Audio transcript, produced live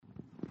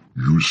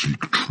You seek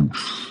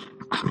truth,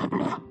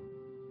 traveler.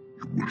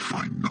 You will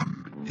find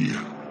none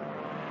here.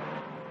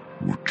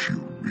 What you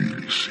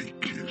really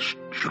seek is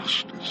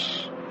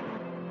justice.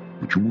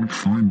 But you will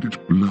find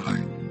it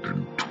blind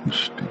and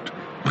twisted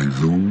by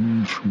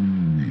those who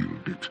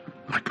wield it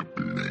like a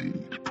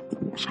blade to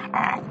cause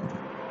harm.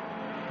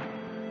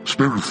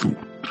 Spare a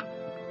thought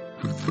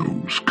for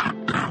those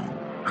cut down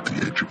at the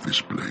edge of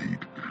this blade,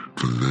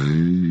 for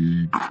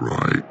they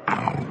cry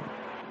out,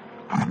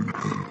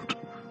 unheard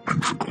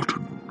and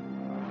forgotten.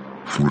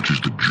 For it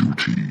is the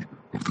duty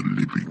of the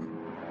living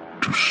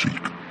to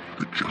seek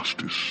the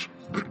justice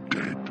of the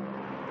dead.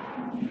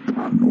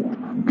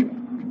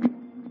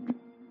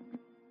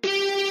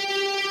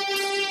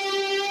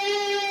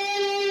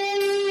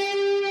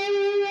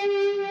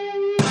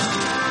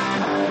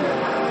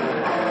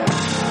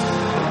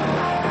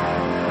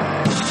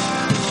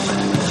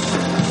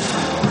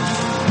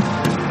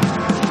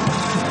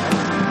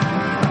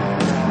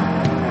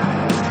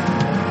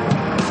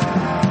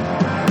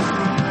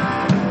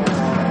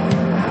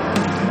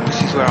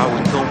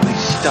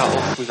 Start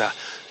off with a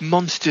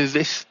monster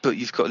riff, but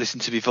you've got to listen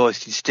to my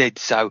voice instead.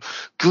 So,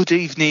 good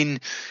evening,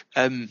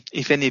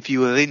 if any of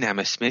you are in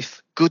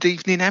Hammersmith. Good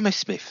evening,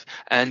 Hammersmith,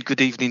 and good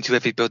evening to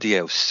everybody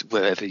else,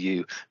 wherever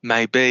you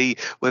may be,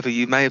 whether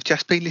you may have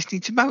just been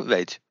listening to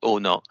Motorhead or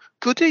not.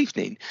 Good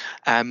evening.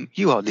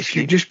 You are listening. If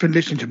you've just been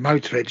listening to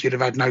Motorhead, you'd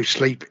have had no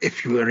sleep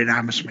if you were in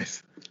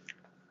Hammersmith.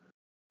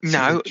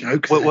 No,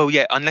 well,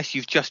 yeah, unless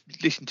you've just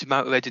listened to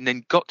Motorhead and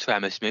then got to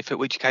Hammersmith, at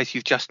which case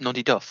you've just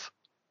nodded off.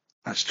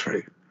 That's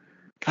true.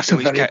 That's a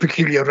very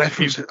peculiar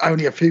reference that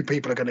only a few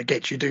people are going to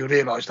get. You do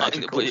realise that,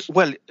 of course.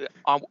 Well,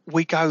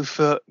 we go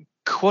for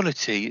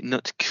quality,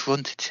 not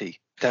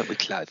quantity, don't we,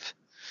 Clive?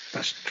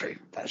 That's true.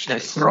 That's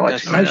true.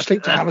 Right. No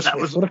Sleep to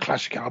Hammersmith. What a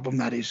classic album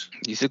that is.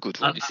 It's a good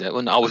one, is that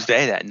one? I was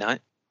there that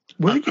night.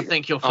 I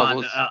think you'll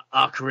find that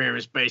our career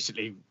is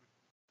basically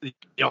the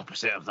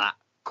opposite of that.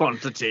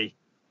 Quantity,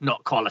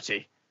 not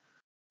quality.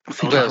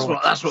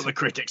 That's what the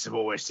critics have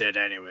always said,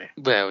 anyway.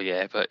 Well,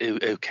 yeah, but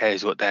who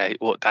cares what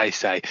they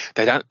say?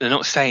 They're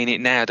not saying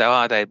it now, though,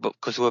 are they? But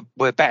because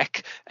we're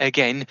back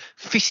again,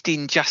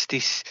 fisting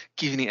justice,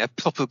 giving it a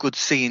proper good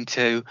seeing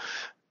to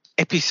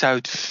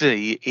episode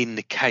 3 in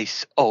the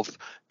case of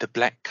the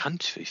Black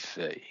Country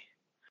 3,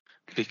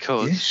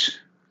 because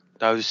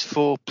those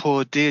 4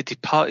 poor dear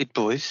departed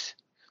boys.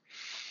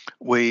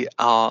 We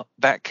are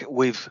back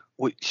with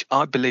which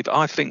I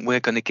think we're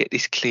going to get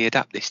this cleared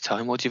up this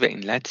time. What do you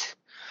reckon, lads?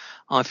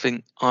 I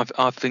think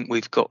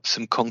we've got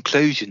some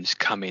conclusions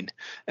coming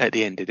at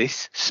the end of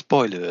this.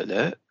 Spoiler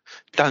alert.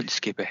 Don't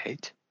skip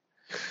ahead.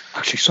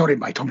 Actually, sorry,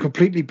 mate. I'm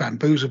completely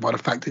bamboozled by the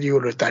fact that you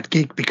were at that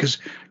gig, because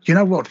you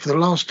know what? For the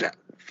last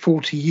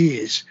 40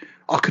 years,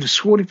 I could have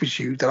sworn it was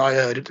you that I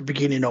heard at the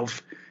beginning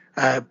of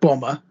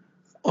Bomber,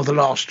 or the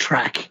last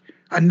track.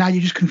 And now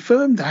you just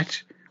confirmed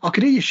that. I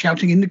could hear you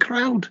shouting in the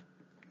crowd.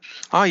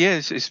 Oh,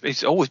 yeah,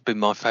 it's always been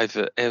my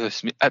favourite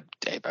Aerosmith.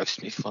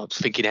 I was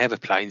thinking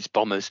Aeroplanes,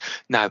 Bombers.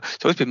 No,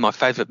 it's always been my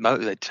favourite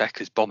Motorhead track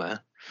as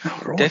Bomber.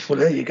 Oh, right.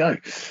 Definitely. Well, there you go.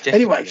 Definitely.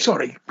 Anyway,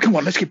 sorry. Come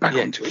on, let's get back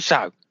onto it.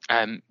 So,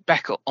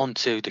 back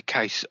onto the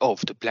case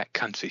of the Black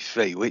Country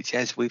 3, which,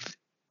 as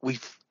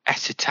we've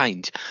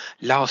ascertained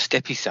last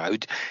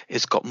episode,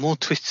 has got more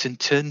twists and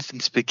turns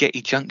than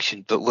Spaghetti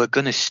Junction, but we're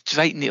going to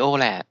straighten it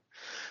all out.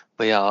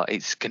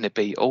 It's going to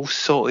be all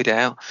sorted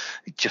out,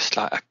 just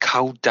like a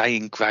cold day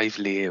in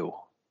Gravely Hill.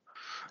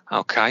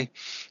 Okay,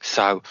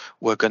 so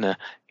I've got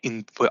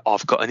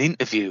an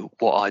interview,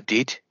 what I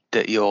did,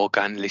 that you're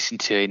going to listen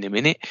to in a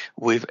minute,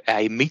 with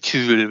a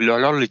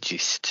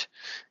meteorologist.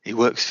 He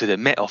works for the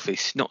Met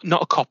Office, not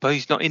a copper.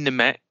 He's not in the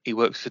Met. He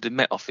works for the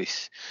Met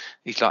Office.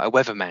 He's like a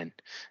weatherman.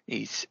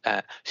 He's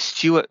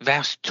Stuart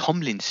Rouse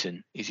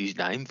Tomlinson is his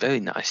name.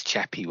 Very nice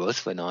chap he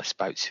was when I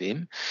spoke to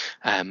him,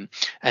 and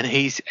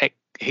he's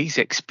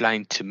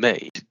explained to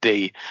me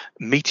the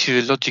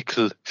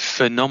meteorological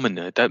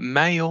phenomena that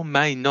may or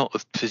may not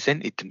have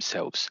presented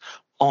themselves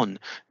on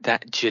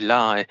that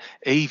July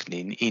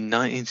evening in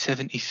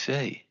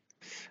 1973.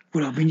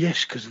 Well, I mean,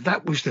 yes, because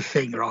that was the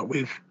thing, right?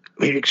 We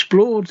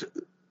explored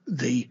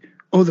the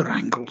other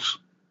angles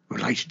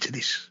related to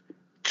this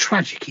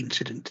tragic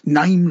incident,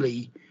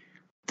 namely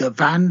the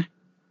van,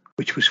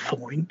 which was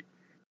fine,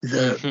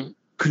 the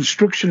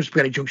construction of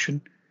Spaghetti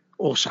Junction,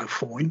 also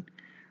fine.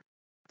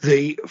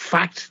 The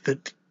fact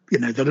that,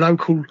 the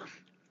local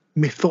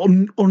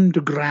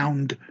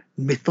underground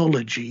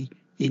mythology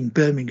in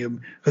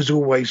Birmingham has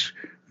always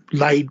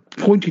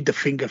pointed the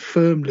finger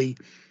firmly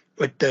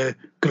at the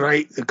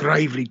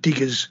Gravely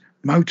Diggers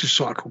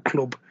Motorcycle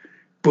Club,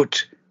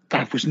 but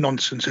that was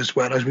nonsense as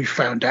well, as we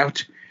found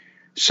out.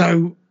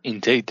 So,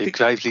 indeed, the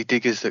Gravely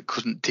Diggers that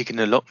couldn't dig an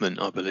allotment,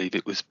 I believe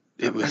it was.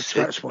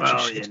 That's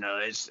what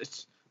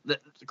it's the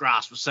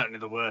grass was certainly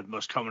the word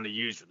most commonly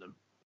used with them.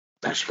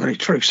 That's very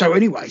true. So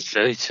anyway, it's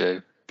very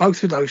true.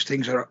 Both of those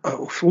things are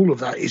all of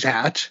that is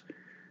out,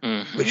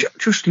 which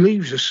just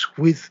leaves us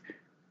with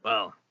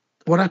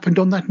what happened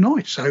on that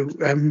night. So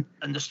and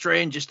the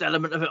strangest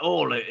element of it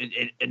all,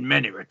 in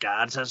many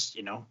regards, as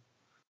you know.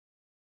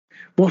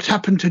 what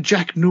happened to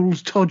Jack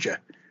Null's Todger?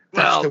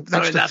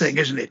 That's the thing,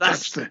 isn't it?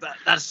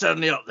 That's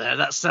certainly up there.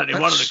 That's certainly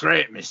one of the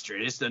great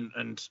mysteries.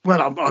 And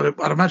well,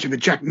 I'd imagine with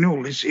Jack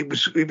Null, it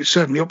was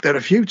certainly up there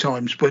a few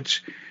times, but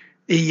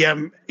he,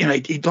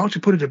 he'd like to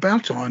put it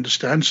about, I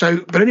understand.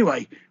 So, but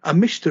anyway, a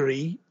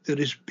mystery that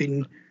has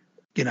been,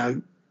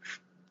 in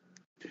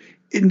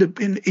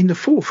the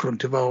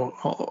forefront of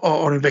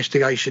our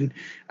investigation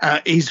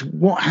is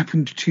what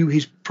happened to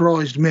his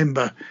prized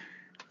member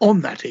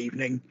on that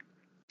evening,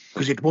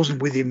 because it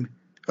wasn't with him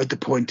at the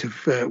point of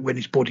when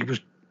his body was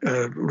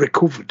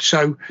recovered.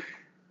 So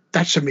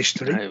that's a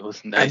mystery. No, it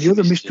wasn't. And the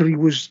other mystery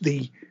was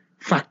the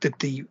fact that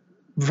the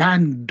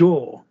van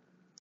door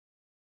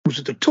was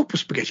at the top of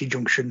Spaghetti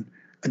Junction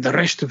and the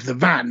rest of the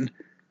van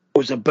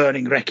was a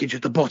burning wreckage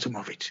at the bottom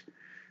of it.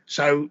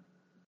 So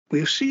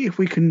we'll see if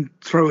we can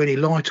throw any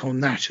light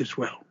on that as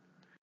well.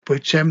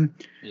 But while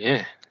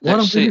I'm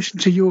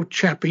listening to your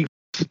chappy...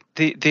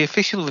 The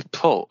official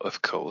report,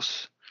 of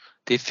course,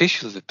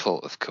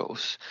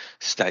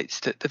 states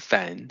that the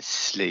van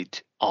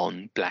slid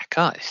on black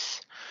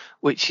ice,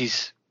 which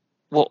is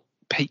what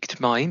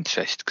piqued my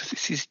interest, because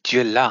this is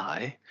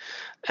July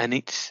and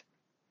it's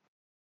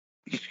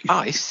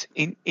ice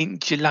in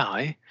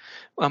July.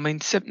 I mean,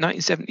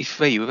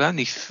 1973, we're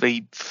only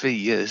three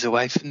years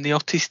away from the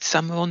hottest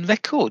summer on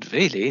record,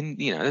 really, in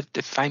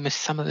the famous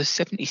summer of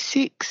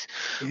 '76,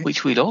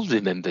 which we'd all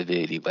remember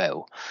really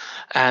well.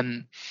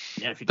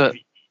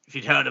 If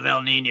you'd heard of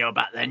El Nino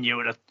back then, you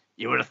would have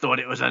thought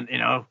it was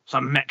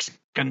some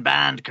Mexican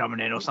band coming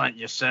in or something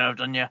you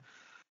served on your.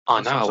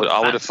 I know.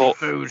 I would have thought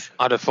food.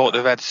 I'd have thought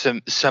they've had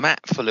some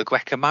hat full of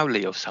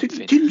guacamole or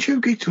something. Didn't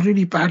you get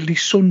really badly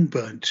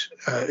sunburnt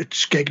at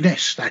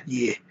Skegness that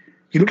year?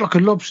 You look like a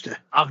lobster.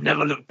 I've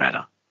never looked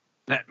better.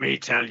 Let me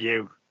tell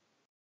you,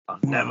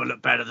 I've never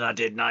looked better than I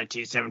did in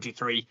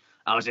 1973.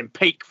 I was in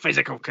peak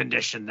physical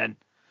condition then.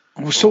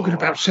 I was talking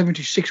about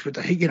 '76 with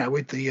the heat,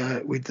 with the.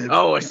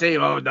 Oh, I see.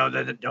 Oh no!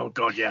 Oh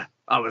God, yeah.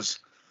 I was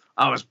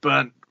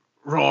burnt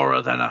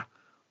rawer than an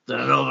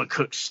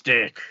overcooked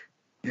steak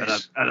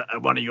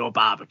at one of your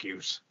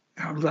barbecues.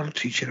 Oh, that'll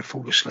teach you to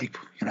fall asleep,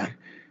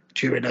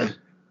 during a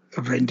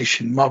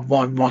rendition,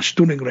 my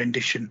stunning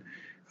rendition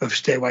of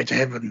Stairway to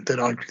Heaven that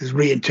I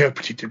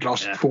reinterpreted the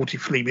last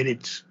 43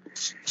 minutes.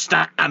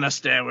 Stan a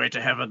Stairway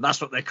to Heaven,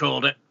 that's what they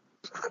called it.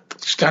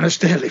 Stan a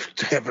Stairlift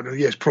to Heaven,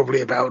 yes, probably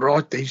about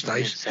right these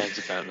days.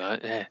 Sounds about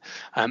right, yeah.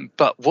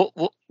 But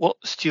what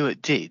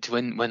Stuart did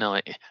when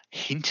I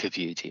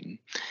interviewed him,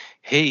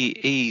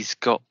 he's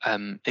got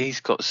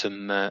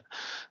some.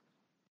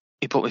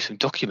 He brought me some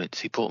documents.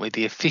 He brought me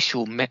the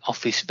official Met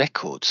Office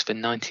records for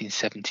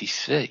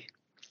 1973.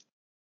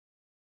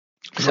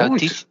 So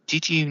Right.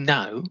 did you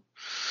know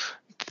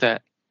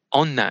that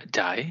on that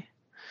day,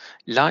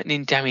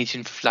 lightning damage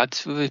and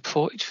floods were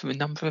reported from a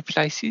number of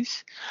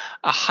places?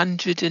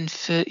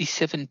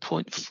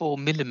 137.4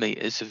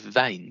 millimetres of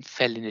rain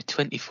fell in a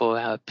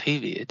 24-hour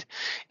period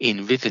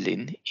in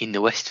Riverlyn in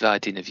the West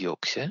Riding of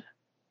Yorkshire.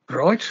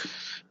 Right.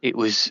 It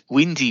was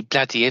windy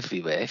bloody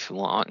everywhere from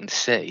what I can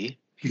see.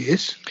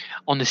 Yes.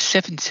 On the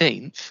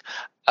 17th,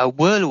 a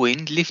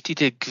whirlwind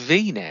lifted a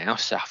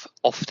greenhouse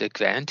off the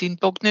ground in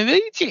Bognor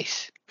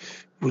Regis.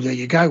 Well, there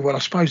you go. Well, I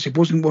suppose it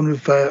wasn't one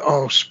of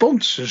our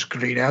sponsors'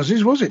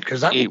 greenhouses, was it?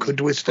 Because that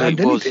could withstand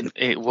anything.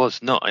 It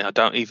was not. I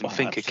don't even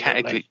think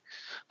absolutely.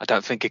 a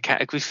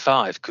category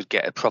 5 could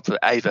get a proper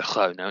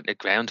overthrown out the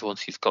ground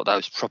once you've got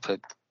those proper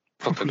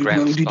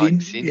ground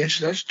spikes in. Yes,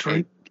 that's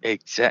true.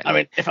 Exactly. I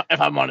mean, if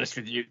I'm honest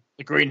with you,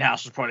 the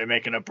greenhouse was probably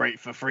making a break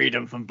for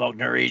freedom from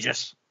Bognor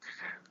Regis.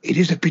 It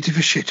is a bit of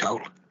a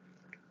shithole.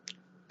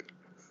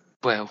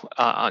 Well,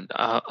 I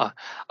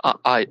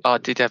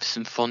did have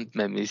some fond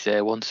memories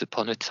there once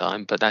upon a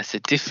time, but that's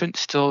a different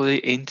story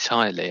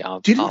entirely.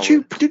 Didn't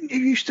you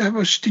used to have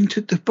a stint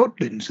at the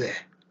Butlins there?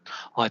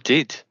 I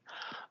did.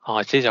 I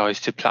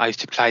used to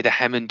play the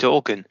Hammond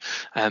organ,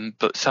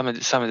 but some of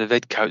the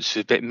redcoats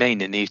were a bit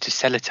mean, and they used to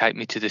sellotape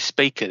me to the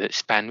speaker that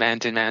span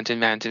round and round and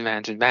round and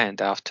round and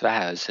round after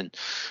hours, and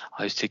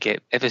I used to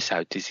get ever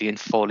so dizzy and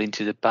fall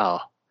into the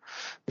bar.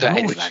 But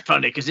anyway. It's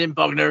funny because in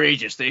Bognor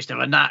Regis they used to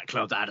have a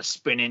nightclub that had a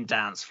spinning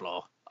dance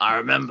floor. I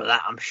remember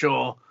that. I'm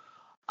sure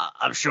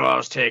I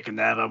was taken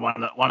there by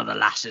one of the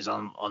lasses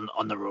on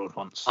the road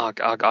once. I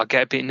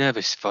get a bit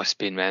nervous if I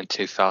spin round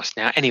too fast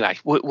now. Anyway,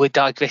 we're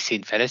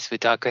digressing, fellas. We're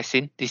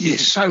digressing. This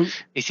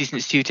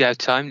isn't studio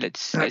time.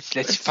 Let's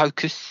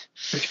focus.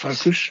 Let's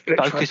focus.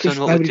 Focus on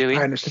what we're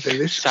doing. Us to do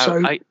this.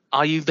 So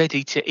are you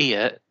ready to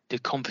hear the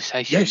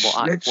conversation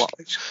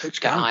let's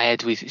go. I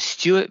had with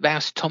Stuart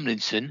Rouse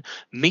Tomlinson,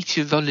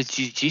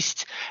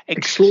 meteorologist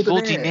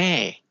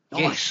extraordinaire.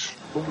 Nice.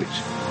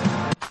 Yes.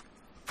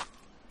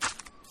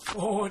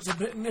 Oh, it's a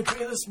bit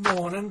nippy this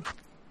morning.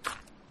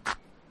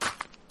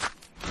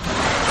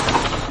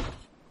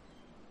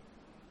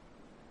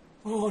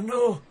 Oh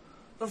no,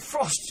 the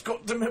frost's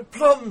got them in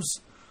plums.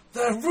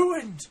 They're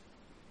ruined.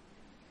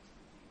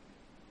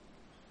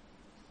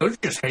 I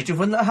just hate it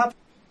when that happens.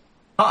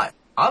 Hi,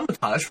 I'm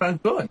Matthias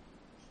Frank Bowen,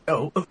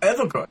 CEO of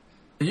Evergreen,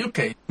 the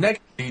UK's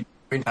next lead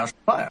greenhouse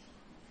supplier.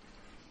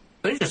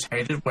 They just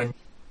hate it when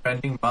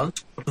spending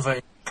months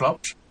cultivating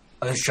crops,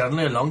 and then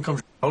suddenly along comes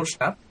a cold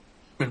snap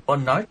in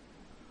one night.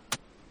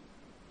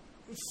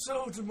 It's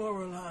so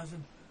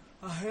demoralising.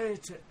 I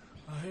hate it.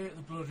 I hate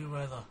the bloody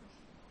weather.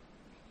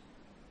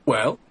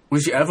 Well,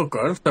 with the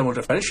Evergreen thermal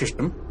defense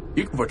system,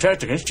 you can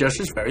protect against just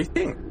this very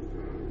thing.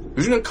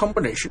 Using a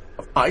combination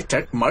of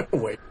high-tech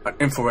microwave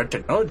and infrared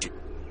technology,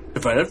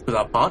 developed with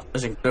our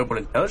partners in global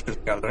intelligence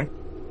gathering,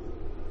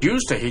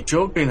 used to heat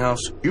your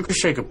greenhouse, you can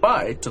say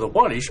goodbye to the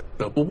worries of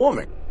global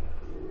warming.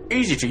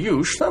 Easy to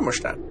use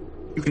thermostat.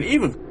 You can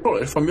even control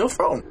it from your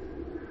phone.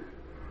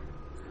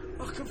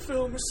 I can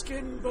feel my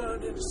skin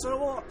burning, so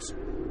what?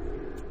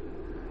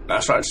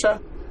 That's right, sir.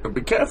 But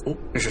be careful,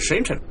 because the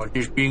same technology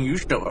is being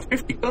used in over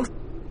 50 countries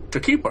to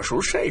keep us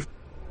all safe.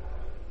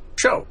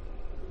 So,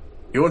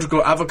 you want to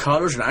grow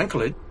avocados in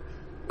Anchorage,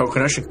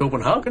 coconuts in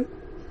Copenhagen,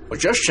 or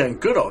just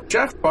send good old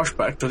Jack Frost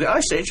back to the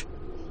Ice Age?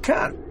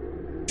 Can.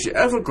 It's the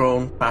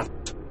ever-grown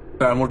patent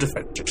thermal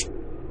defense system.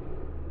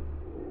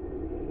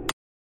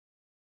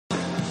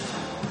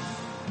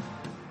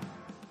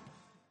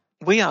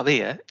 We are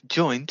here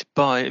joined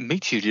by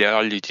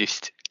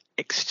meteorologist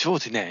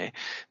extraordinaire,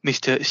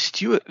 Mr.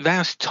 Stuart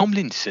Rouse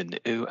Tomlinson,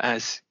 who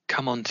has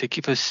come on to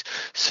give us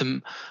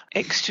some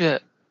extra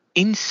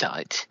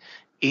insight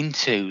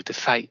into the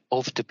fate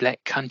of the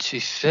Black Country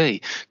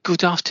 3.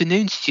 Good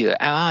afternoon, Stuart.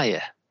 How are you?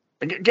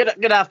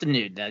 Good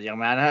afternoon, there, young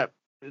man.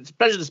 It's a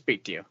pleasure to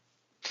speak to you.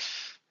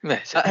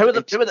 Yes, who are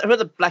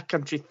the Black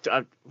Country?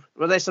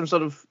 Were they some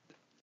sort of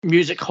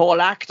music hall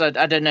act?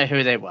 I don't know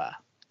who they were.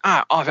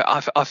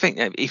 I think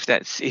that if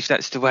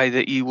that's the way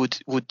that you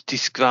would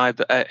describe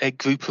a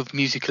group of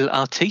musical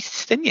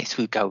artists, then yes,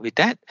 we'll go with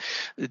that.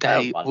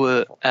 They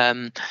were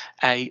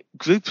a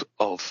group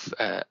of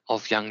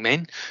young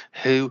men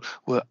who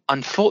were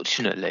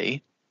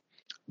unfortunately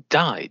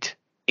died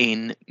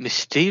in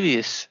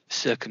mysterious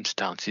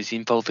circumstances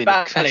involving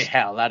a crash.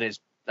 Hell, that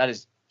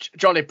is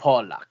jolly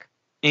poor luck.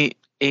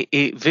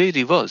 It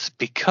really was,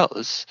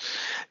 because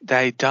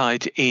they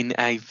died in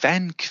a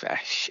van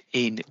crash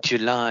in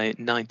July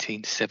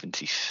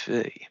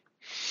 1973.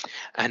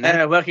 And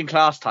then, working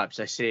class types,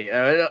 I see.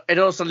 It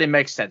all suddenly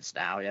makes sense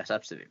now. Yes,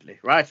 absolutely.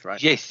 Right.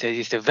 Yes, they're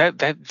just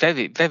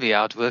very, very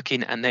hard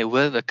working, and they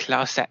were a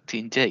class act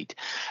indeed.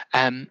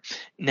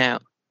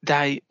 Now,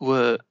 they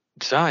were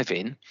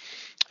driving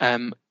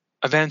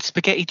around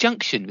Spaghetti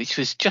Junction, which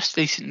was just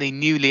recently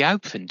newly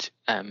opened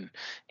in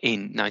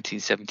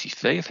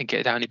 1973. I think it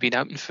had only been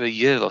open for a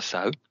year or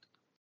so.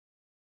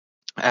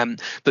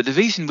 But the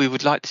reason we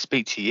would like to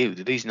speak to you,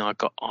 the reason I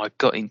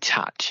got in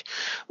touch,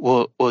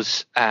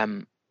 was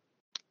that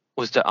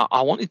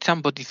I wanted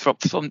somebody from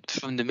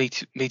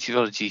the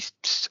meteorology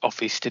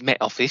office, the Met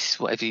Office,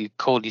 whatever you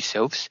call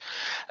yourselves,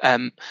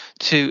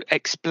 to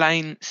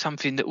explain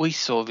something that we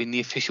saw in the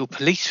official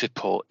police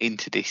report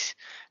into this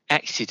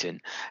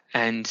accident.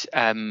 And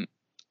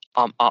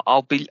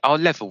I'll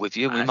level with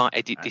you. We might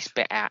edit this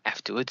bit out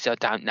afterwards. I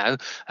don't know.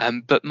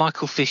 But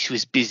Michael Fish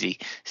was busy,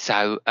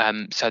 so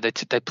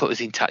they put us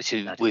in touch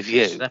with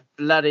you. That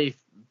bloody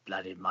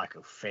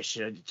Michael Fish.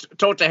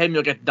 Talk to him,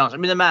 you'll get done. I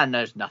mean, the man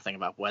knows nothing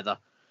about weather.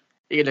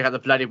 He can look out the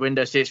bloody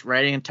window, see it's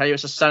raining, and tell you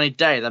it's a sunny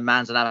day. The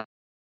man's an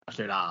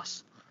absolute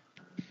arse.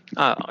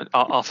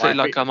 I feel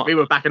like we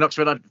were back in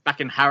Oxford,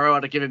 back in Harrow.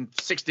 I'd have given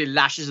 60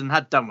 lashes and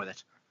had done with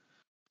it.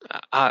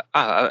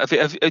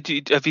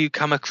 Have you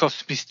come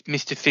across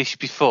Mr. Fish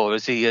before?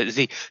 Has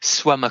he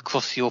swum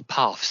across your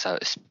path, so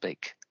to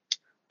speak?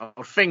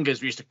 Old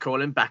Fingers, we used to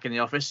call him back in the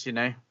office, you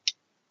know.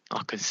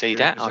 I can see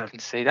that.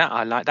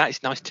 I like that.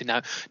 It's nice to know.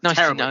 Nice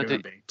to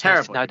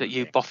know that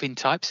you boffin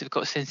types have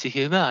got a sense of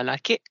humour. I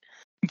like it.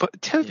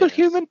 But terrible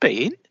human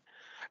being?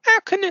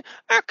 How can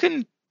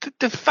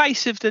the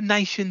face of the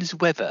nation's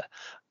weather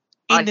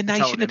the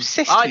nation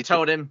obsessed with? I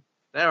told him.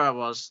 There I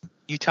was.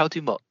 You told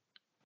him what?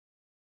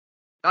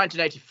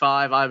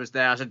 1985, I was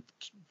there. I said,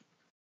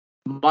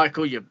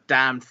 Michael, you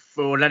damn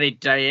fool. Any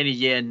day, any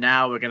year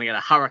now, we're going to get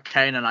a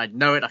hurricane, and I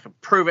know it. I can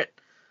prove it.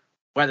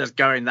 Weather's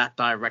going that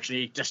direction.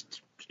 He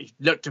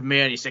looked at me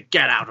and he said,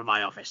 get out of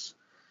my office.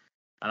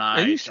 And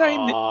Are you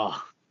saying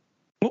that?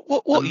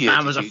 What year? The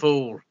man was a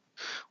fool.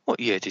 What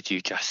year did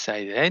you just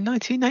say there?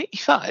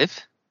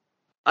 1985?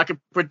 I could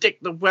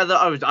predict the weather.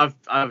 I was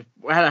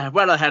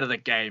well ahead of the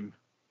game.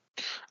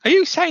 Are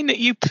you saying that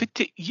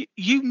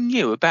you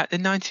knew about the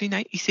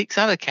 1986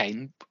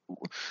 hurricane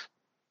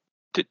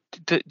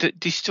that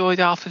destroyed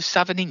half of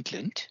southern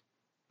England?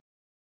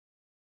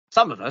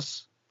 Some of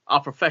us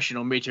are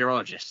professional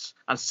meteorologists,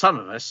 and some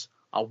of us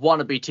are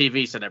wannabe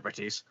TV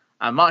celebrities.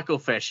 And Michael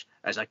Fish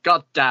is a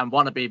goddamn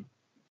wannabe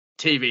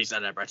TV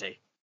celebrity.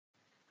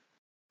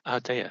 Oh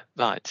dear,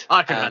 right.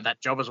 I could have had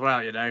that job as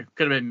well, you know.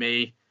 Could have been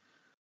me.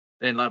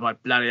 They didn't like my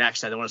bloody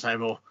accent. They want to say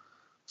more,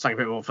 something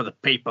a bit more for the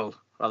people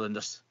rather than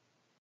just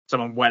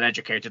someone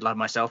well-educated like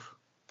myself.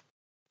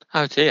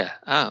 Oh dear.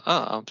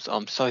 Oh,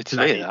 I'm sorry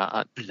to hear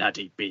that.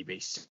 Bloody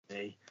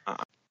BBC.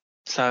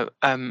 So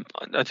I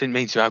didn't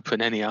mean to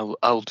open any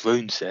old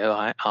wounds there.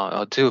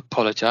 I do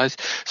apologise.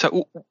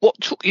 So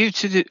what took you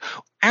to the?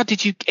 How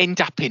did you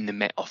end up in the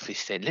Met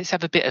Office then? Let's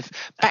have a bit of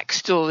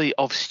backstory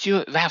of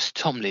Stuart Rouse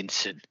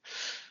Tomlinson.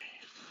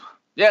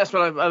 Yes,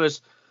 well, I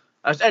was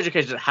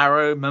educated at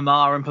Harrow.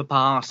 Mama and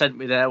Papa sent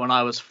me there when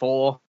I was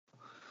 4,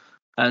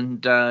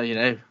 and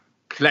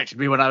collected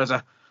me when I was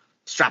a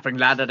strapping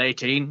lad at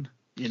 18.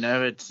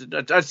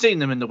 I'd seen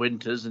them in the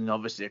winters and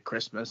obviously at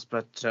Christmas,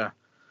 but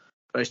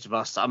most of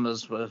our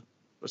summers were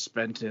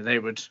spent. They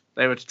would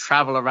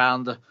travel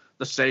around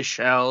the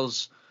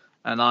Seychelles,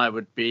 and I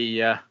would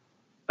be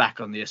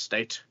back on the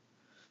estate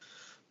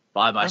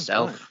by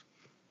myself.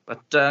 Oh,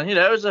 but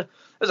it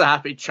was a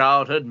happy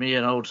childhood. Me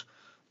and old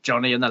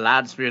Johnny and the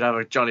lads, we'd have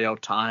a jolly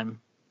old time.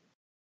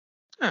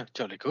 Oh,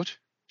 jolly good.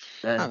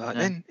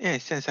 Then. Yeah,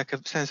 it sounds like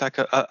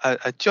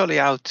a jolly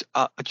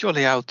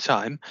old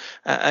time.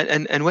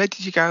 And where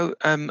did you go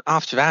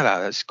after Harrow?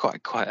 That's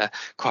quite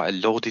a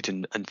lauded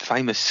and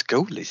famous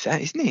school, is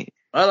that, isn't it?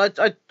 Well,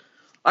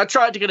 I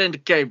tried to get into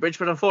Cambridge,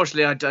 but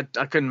unfortunately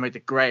I couldn't make the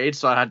grade,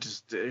 so I had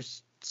to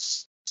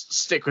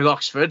stick with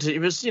Oxford. It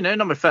was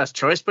not my first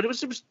choice, but it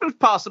was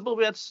passable.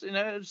 We had it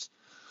was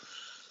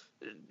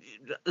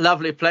a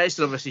lovely place,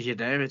 and obviously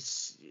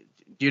it's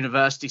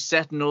university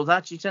set and all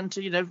that. You tend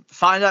to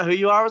find out who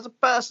you are as a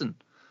person,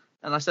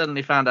 and I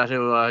suddenly found out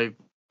who I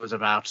was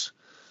about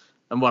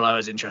and what I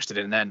was interested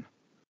in then,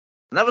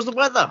 and that was the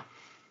weather.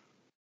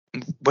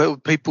 Well,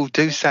 people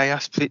do say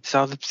us Brits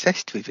are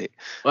obsessed with it.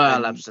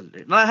 Well,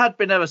 absolutely, and I had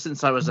been ever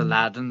since I was a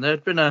lad, and there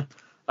had been a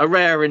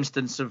rare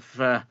instance of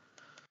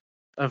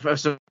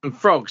some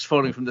frogs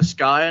falling from the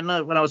sky, and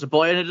when I was a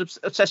boy, and it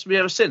obsessed me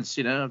ever since.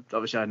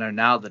 Obviously I know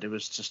now that it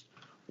was just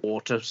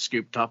water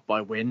scooped up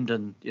by wind,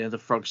 and the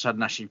frogs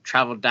hadn't actually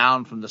travelled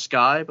down from the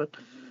sky, but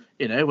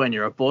when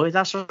you're a boy,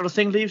 that sort of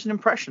thing leaves an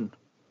impression.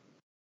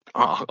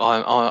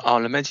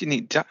 I'll imagine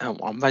it. I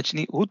imagine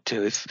it would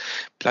do. If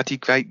bloody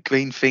great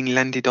green thing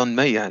landed on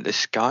me out of the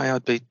sky,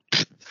 I'd be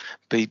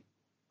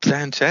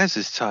brown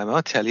trousers time.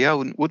 I tell you, I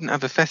wouldn't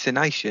have a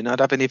fascination. I'd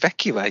have an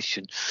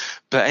evacuation.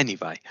 But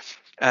anyway,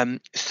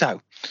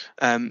 so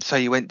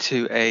you went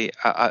to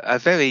a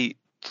very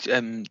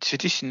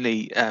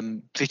traditionally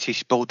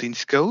British boarding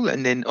school,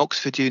 and then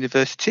Oxford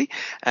University,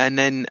 and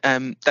then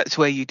that's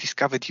where you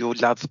discovered your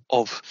love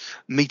of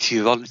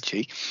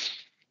meteorology.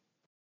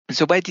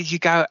 So where did you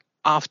go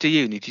after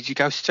uni? Did you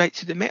go straight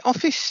to the Met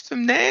Office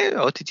from there,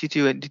 or did you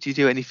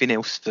do anything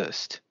else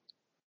first?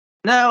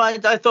 No,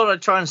 I thought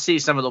I'd try and see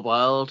some of the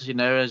world,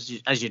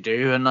 as you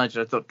do, and I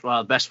thought,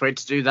 well, the best way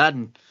to do that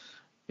and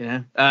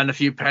earn a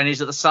few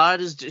pennies at the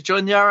side is to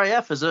join the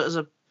RAF as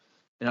a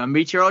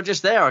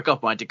meteorologist there. I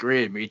got my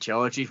degree in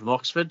meteorology from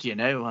Oxford,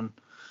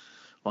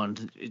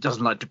 one it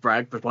doesn't like to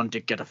brag, but one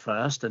did get a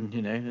first, and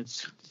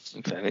it's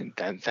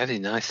very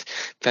nice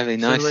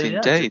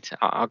indeed. Yeah.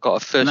 I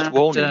got a first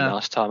warning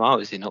last time I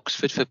was in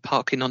Oxford for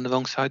parking on the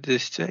wrong side of the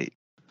street.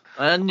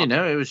 And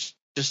it was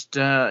just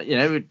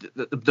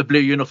the blue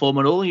uniform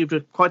and all. You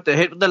were quite the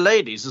hit with the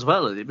ladies as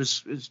well. It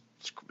was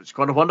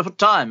quite a wonderful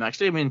time,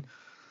 actually. I mean,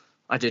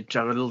 I did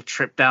have a little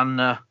trip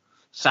down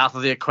south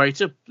of the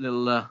equator,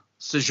 little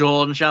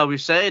sojourn, shall we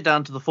say,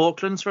 down to the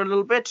Falklands for a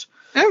little bit.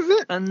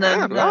 And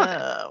then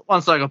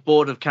once I got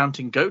bored of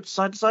counting goats,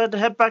 I decided to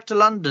head back to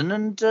London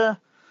and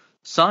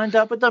signed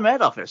up at the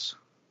Met Office.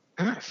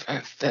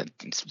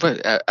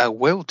 A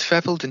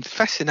well-travelled and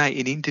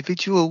fascinating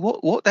individual,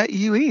 what that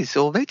you is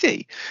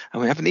already.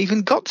 And we haven't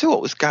even got to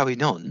what was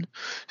going on.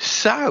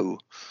 So,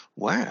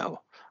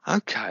 wow,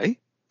 okay.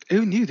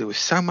 Who knew there was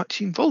so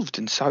much involved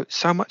and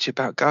so much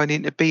about going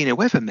into being a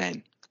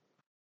weatherman?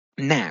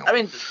 Now, I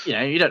mean,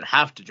 you don't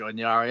have to join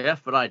the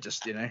RAF, but I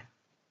just,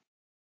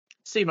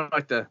 seemed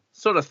like the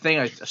sort of thing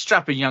a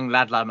strapping young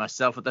lad like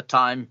myself at the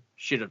time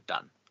should have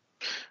done.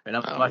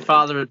 My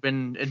father had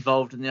been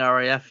involved in the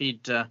RAF.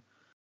 He'd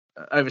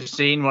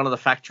overseen one of the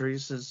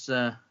factories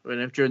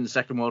during the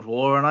Second World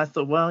War, and I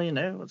thought, well,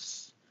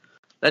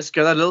 let's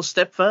go that little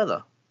step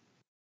further.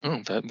 Oh,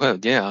 well,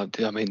 yeah.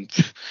 I mean,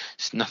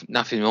 there's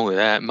nothing wrong with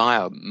that. My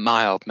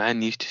old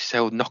man used to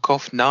sell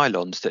knockoff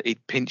nylons that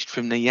he'd pinched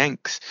from the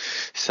Yanks.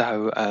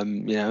 So,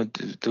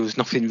 there was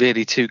nothing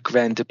really too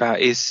grand about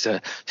his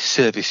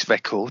service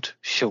record,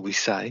 shall we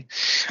say.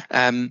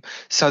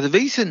 So the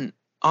reason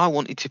I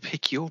wanted to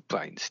pick your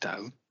brains,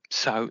 though,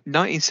 so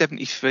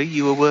 1973,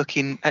 you were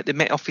working at the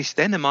Met Office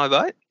then, am I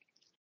right?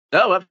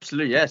 Oh,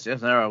 absolutely, yes,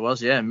 there I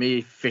was, yeah. Me,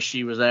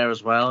 Fishy was there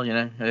as well,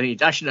 He'd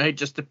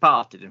just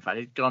departed, in fact.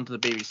 He'd gone to the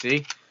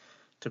BBC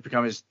to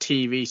become his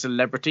TV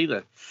celebrity,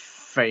 the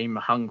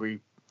fame-hungry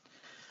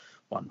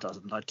one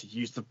doesn't like to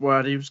use the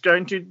word he was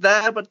going to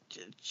there, but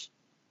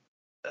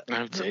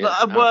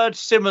a word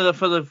similar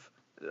for the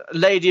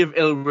lady of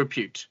ill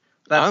repute.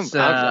 That's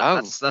what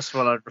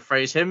I'd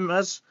rephrase him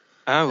as,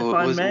 if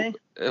I may.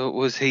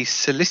 Was he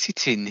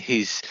soliciting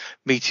his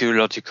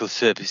meteorological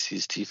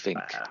services, do you think?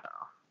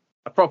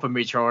 A proper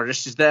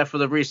meteorologist is there for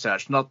the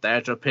research, not there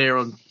to appear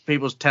on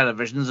people's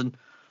televisions and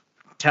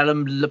tell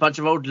them a bunch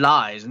of old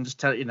lies and just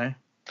tell,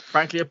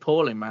 frankly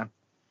appalling, man.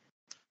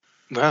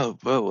 Well.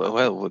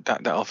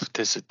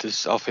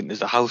 There's I think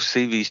there's a whole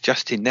series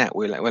just in that.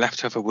 We'll have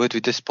to have a word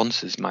with the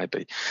sponsors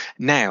maybe.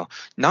 Now,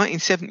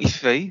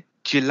 1973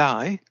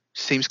 July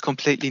seems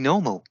completely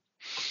normal,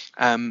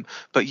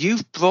 but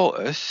you've brought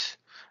us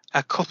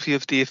a copy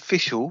of the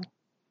official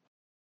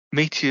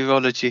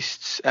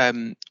meteorologist's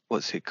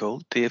what's it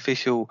called? The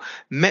official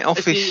Met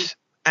Office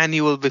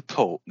annual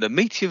report, the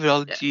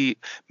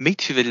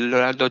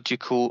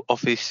Meteorological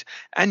Office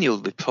annual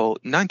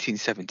report,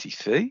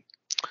 1973.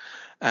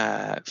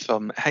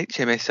 From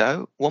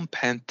HMSO,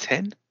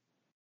 £1.10.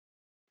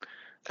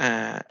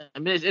 I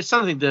mean, it's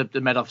something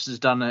the Met Office has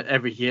done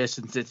every year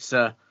since its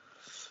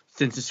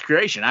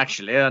creation,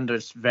 actually, under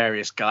its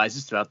various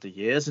guises throughout the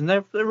years, and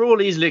they're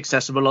all easily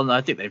accessible on.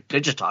 I think they've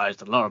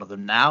digitized a lot of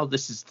them now.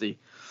 This is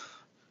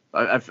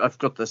I've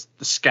got the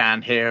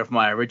scan here of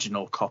my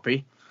original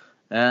copy,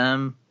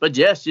 but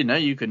yes,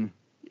 you can.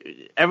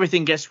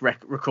 Everything gets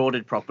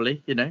recorded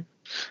properly,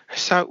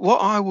 So what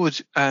I would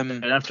you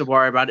don't have to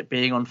worry about it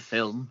being on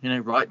film.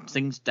 Write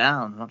things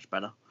down much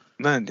better.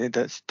 No,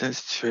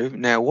 that's true.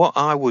 Now, what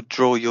I would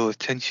draw your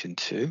attention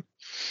to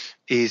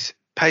is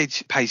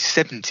page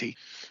 70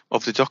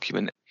 of the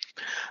document.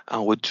 I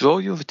would draw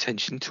your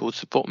attention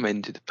towards the bottom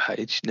end of the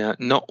page. Now,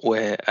 not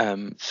where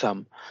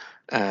some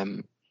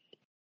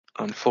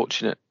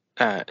unfortunate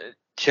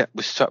chap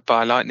was struck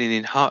by lightning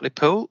in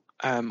Hartlepool.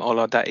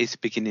 Although that is the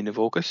beginning of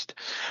August.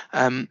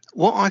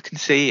 What I can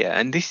see here,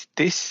 and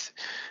this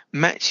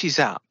matches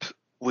up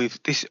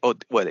with this.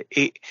 Well,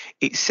 it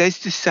says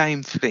the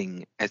same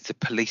thing as the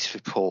police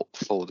report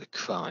for the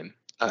crime,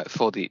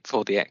 for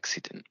the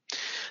accident.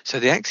 So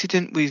the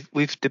accident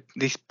with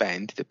this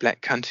band, the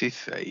Black Country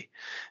 3,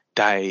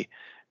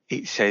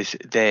 it says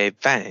their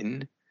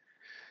van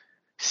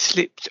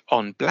slipped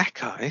on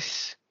black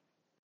ice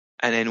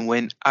and then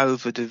went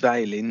over the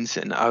railings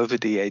and over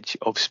the edge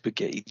of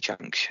Spaghetti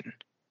Junction.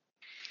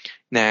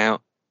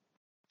 Now,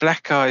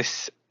 black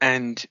ice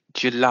and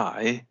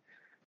July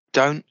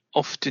don't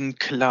often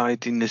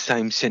collide in the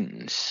same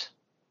sentence,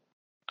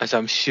 as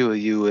I'm sure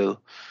you will.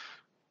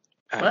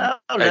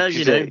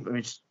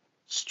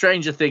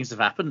 Stranger things have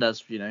happened,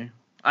 as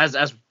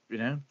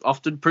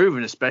often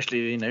proven.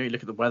 Especially, you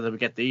look at the weather we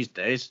get these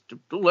days,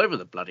 all over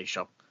the bloody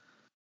shop.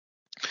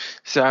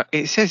 So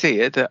it says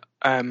here that,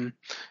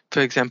 for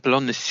example,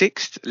 on the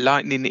 6th,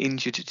 lightning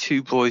injured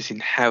 2 boys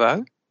in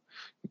Harrow.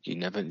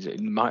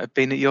 It might have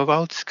been at your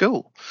old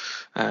school.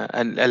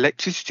 And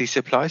electricity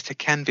supplies to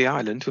Canvey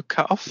Island were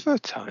cut off for a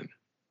time.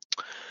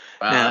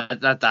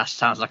 That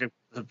sounds like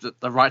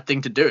the right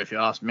thing to do, if you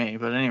ask me.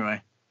 But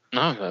anyway.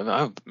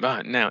 Oh,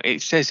 right. Now,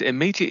 it says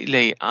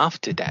immediately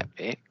after that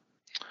bit,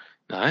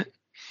 right?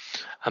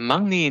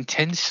 Among the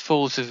intense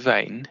falls of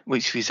rain,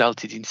 which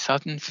resulted in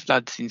sudden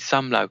floods in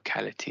some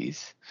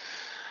localities,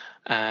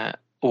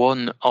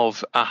 one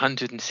of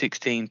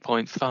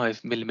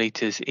 116.5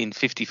 millimetres in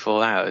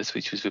 54 hours,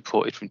 which was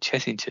reported from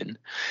Chessington,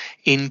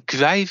 in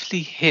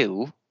Gravely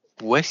Hill,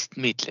 West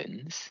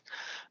Midlands,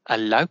 a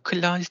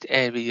localised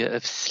area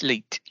of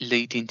sleet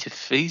leading to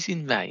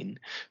freezing rain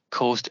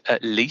caused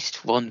at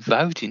least one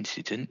road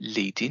incident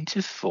leading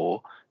to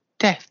 4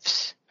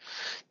 deaths.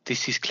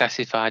 This is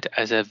classified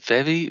as a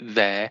very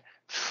rare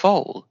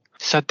fall.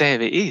 So there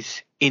it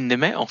is in the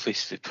Met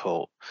Office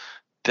report.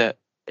 So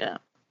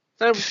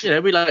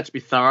we like to be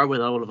thorough with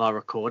all of our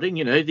recording.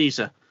 These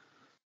are,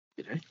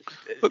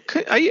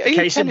 are you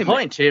case in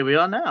point. Here we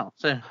are now.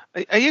 So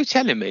are you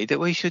telling me that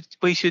we should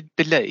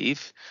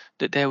believe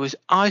that there was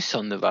ice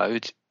on the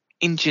road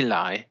in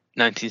July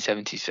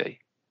 1973?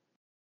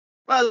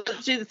 Well,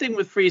 see, the thing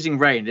with freezing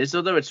rain is,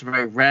 although it's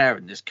very rare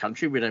in this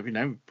country, we've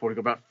probably got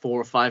about 4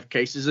 or 5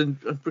 cases in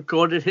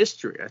recorded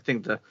history. I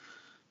think the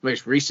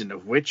most recent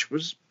of which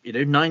was,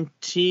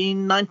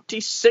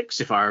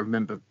 1996, if I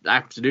remember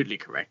absolutely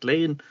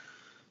correctly. And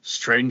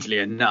strangely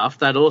enough,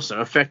 that also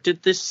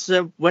affected this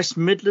West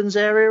Midlands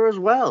area as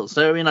well.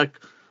 So,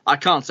 I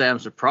can't say I'm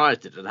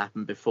surprised it had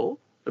happened before.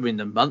 The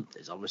month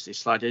is obviously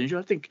slightly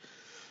unusual.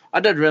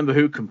 I don't remember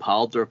who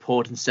compiled the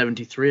report in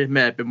 73. It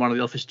may have been one of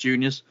the office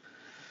juniors.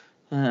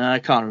 I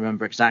can't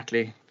remember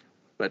exactly,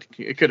 but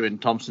it could have been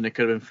Thompson, it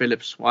could have been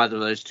Phillips, either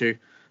of those two.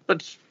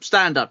 But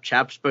stand-up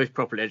chaps, both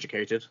properly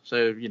educated,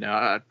 so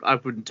I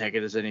wouldn't take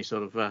it as any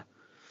sort of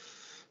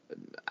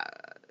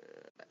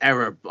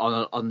error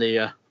on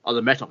the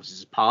Met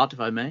Office's part, if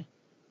I may.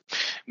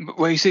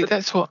 Well, you see,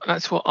 that's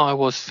what I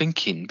was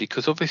thinking,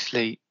 because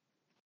obviously,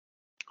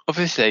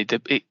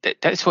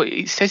 that's what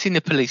it says in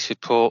the police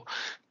report,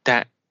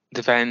 that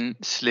the van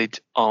slid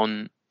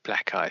on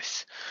black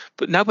ice,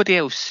 but nobody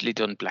else slid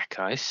on black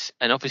ice,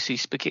 and obviously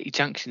Spaghetti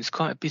Junction's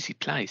quite a busy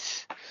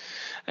place.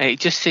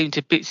 It just seemed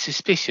a bit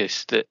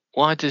suspicious that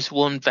why does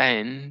one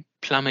van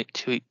plummet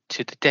to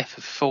the death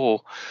of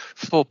four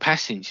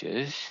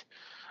passengers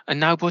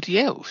and nobody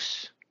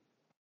else?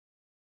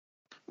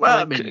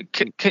 Well,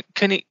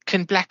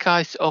 can black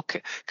ice or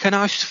can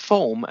ice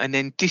form and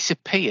then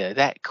disappear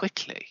that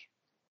quickly?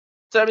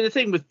 So the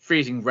thing with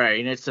freezing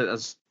rain, it's a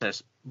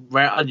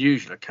rare,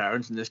 unusual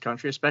occurrence in this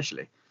country,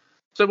 especially.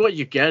 So what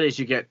you get is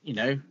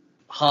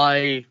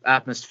high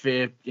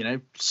atmosphere,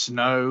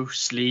 snow,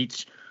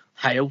 sleet,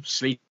 hail,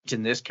 sleet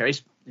in this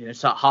case,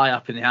 start high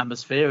up in the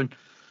atmosphere, and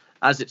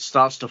as it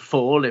starts to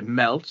fall, it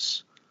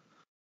melts,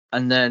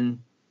 and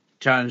then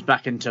turns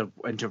back into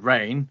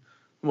rain.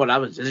 What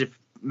happens is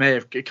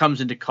it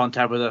comes into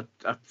contact with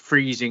a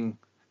freezing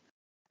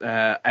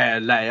air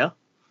layer,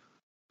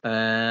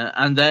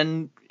 and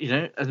then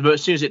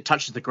as soon as it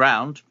touches the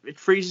ground, it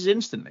freezes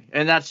instantly,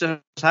 and that's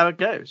just how it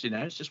goes.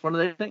 It's just one of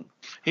those things.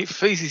 It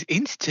freezes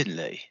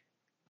instantly.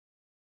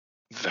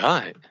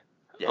 Right.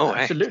 Yeah,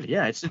 absolutely.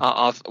 Yeah, it's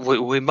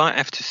we might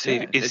have to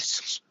see.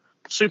 It's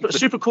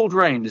super cold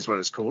rain is what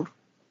it's called.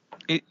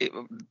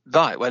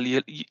 Right. Well,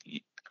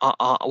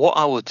 what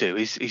I will do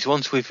is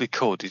once we've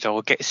recorded, I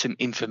will get some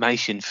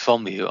information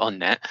from you on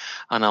that,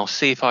 and I'll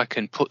see if I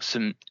can put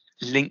some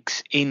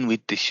links in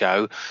with the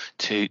show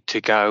to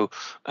go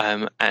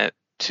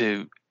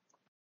to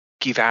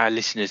give our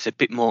listeners a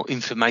bit more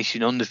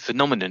information on the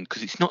phenomenon,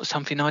 because it's not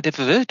something I'd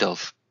ever heard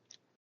of.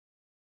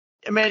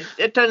 I mean,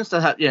 it tends to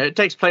have, it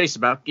takes place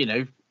about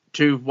 1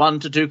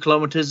 to 2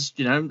 kilometers,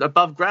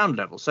 above ground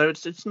level. So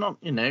it's not,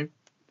 so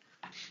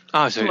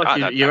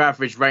like your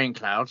average rain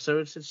cloud. So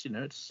it's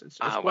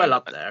well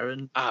up there.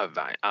 And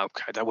right,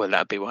 okay. Well,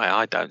 that'd be why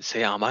I don't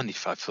see. I'm only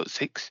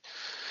 5'6".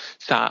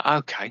 So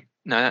okay,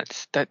 no,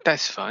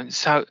 that's fine.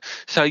 So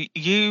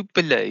you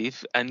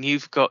believe, and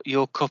you've got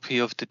your copy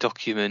of the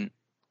document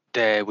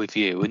there with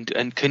you,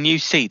 and can you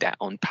see that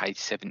on page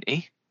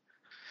 70?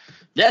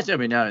 Yes, I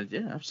mean, yeah,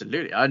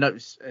 absolutely. I know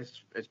it's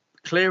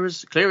clear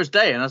as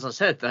day, and as I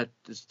said, that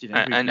is,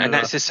 and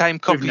that's the same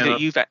copy that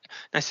you've had.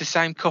 That's the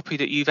same copy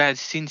that you've had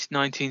since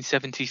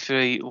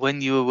 1973 when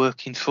you were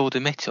working for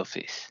the Met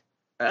Office.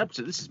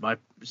 Absolutely,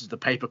 this is the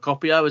paper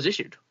copy I was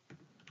issued.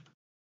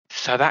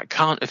 So that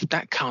can't have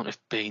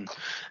been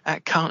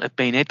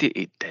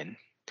edited then.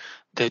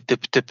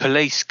 The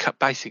police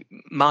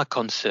my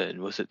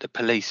concern was that the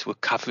police were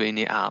covering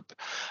it up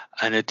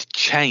and had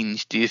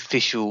changed the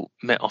official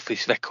Met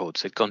Office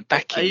records. They'd gone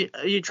back in.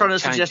 Are you trying to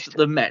suggest that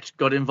the Met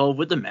got involved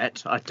with the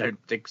Met? I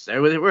don't think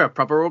so. We're a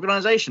proper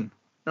organisation.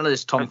 None of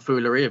this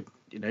tomfoolery of,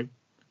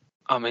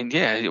 I mean,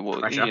 yeah,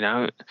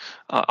 pressure.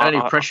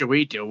 Only pressure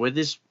we deal with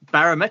is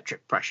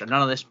barometric pressure.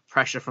 None of this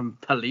pressure from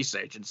police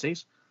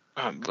agencies.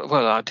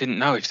 Well, I didn't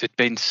know if there'd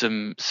been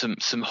some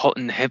hot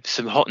and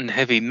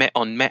heavy Met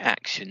on Met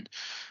action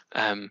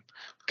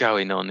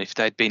going on, if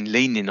they'd been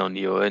leaning on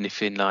you or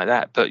anything like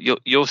that. But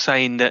you're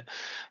saying that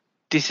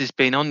this has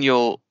been on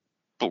your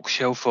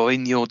bookshelf or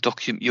in your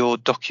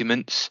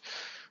documents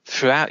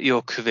throughout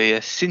your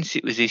career since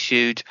it was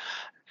issued,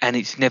 and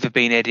it's never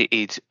been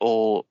edited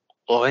or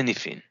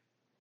anything.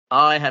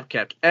 I have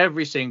kept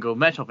every single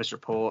Met Office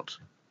report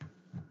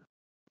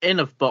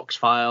in a box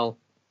file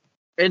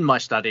in my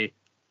study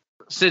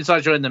since I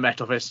joined the Met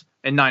Office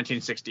in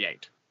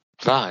 1968.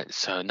 Right,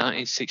 so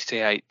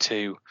 1968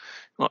 to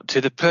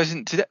the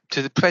present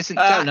to the present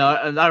day. Oh no,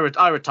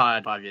 I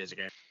retired 5 years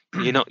ago.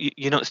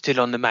 You're not still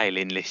on the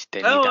mailing list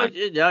then?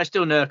 I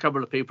still know a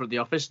couple of people at the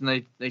office,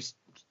 and they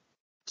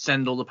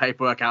send all the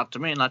paperwork out to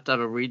me, and I have to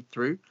have a read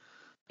through.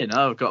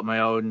 I've got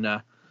my own,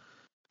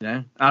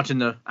 out in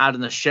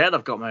the shed,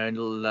 I've got my own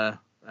little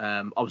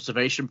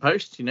observation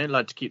post.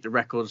 Like to keep the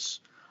records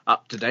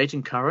up to date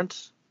and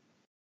current.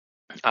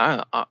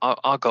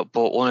 I got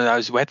bought one of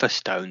those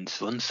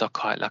Weatherstones once. I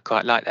quite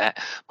like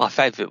that. My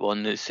favourite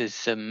one that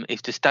says,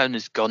 "If the stone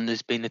has gone,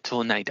 there's been a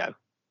tornado."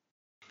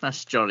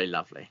 That's jolly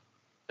lovely.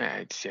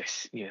 It's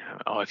just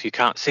if you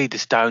can't see the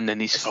stone,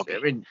 then it's foggy. I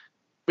mean,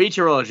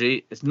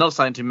 meteorology is not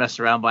something to mess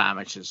around by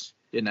amateurs.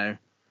 People.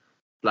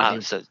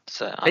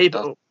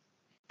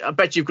 I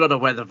bet you've got a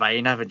weather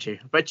vane, haven't you?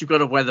 I bet you've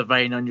got a weather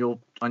vane on your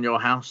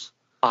house.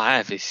 I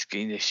have. It's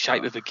in the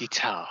shape of a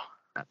guitar.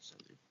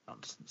 Absolutely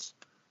nonsense.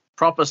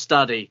 Proper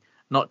study,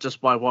 not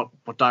just by what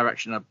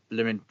direction a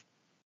blooming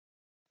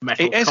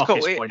metal cock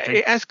is pointing.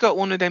 It has got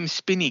one of them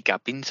spinny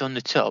gubbins on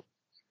the top.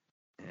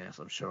 Yes,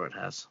 I'm sure it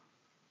has.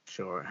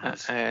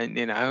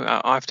 And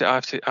I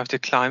have to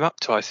climb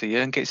up twice a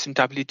year and get some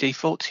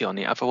WD-40 on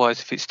it. Otherwise,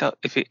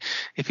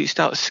 if it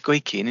starts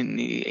squeaking,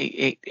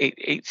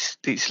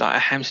 it's like a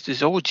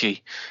hamster's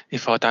orgy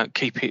if I don't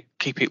keep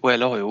it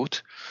well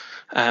oiled.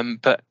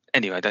 But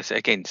anyway, that's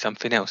again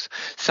something else.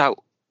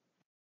 So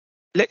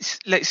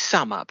let's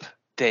sum up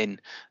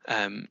then,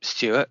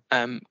 Stuart,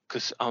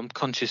 because I'm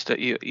conscious that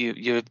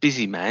you're a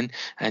busy man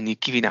and you're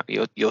giving up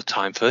your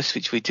time for us,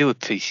 which we do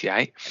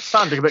appreciate. It's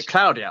starting to get a bit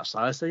cloudy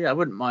outside, so yeah, I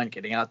wouldn't mind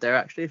getting out there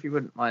actually, if you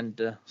wouldn't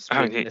mind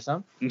speeding this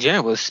up. Yeah,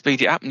 we'll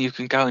speed it up and you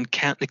can go and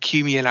count the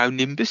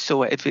cumulonimbus or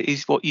whatever it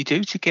is what you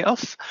do to get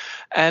off.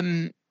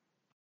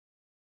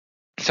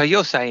 So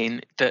you're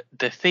saying that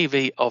the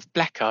theory of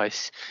black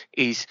ice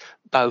is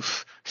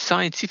both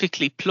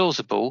scientifically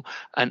plausible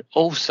and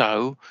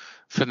also,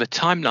 from a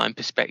timeline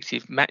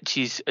perspective,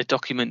 matches a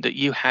document that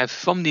you have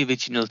from the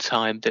original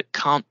time that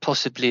can't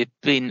possibly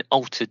have been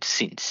altered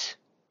since.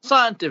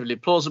 Scientifically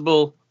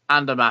plausible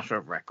and a matter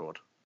of record.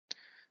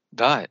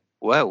 Right.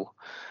 Well,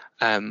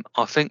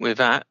 I think with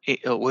that,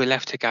 we'll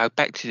have to go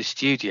back to the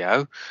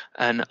studio,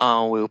 and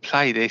I will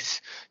play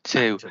this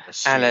to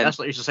Alan. That's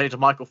what I used to say to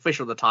Michael Fish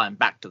all the time.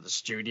 Back to the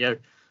studio.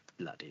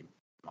 Bloody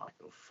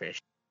Michael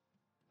Fish.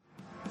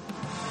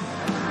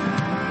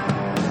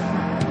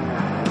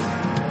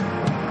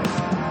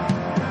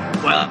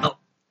 Well,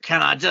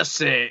 can I just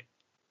say,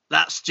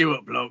 that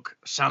Stewart bloke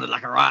sounded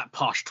like a right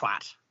posh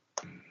twat.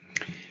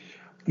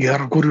 Yeah,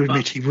 I've got to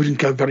admit, he wouldn't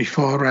go very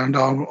far around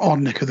our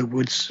neck of the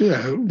woods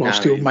while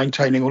still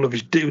maintaining all of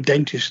his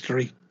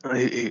dentistry.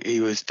 He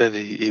was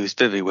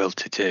very well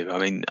to do. I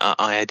mean,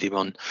 I had him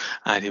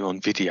on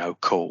video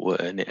call,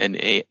 and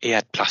he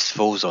had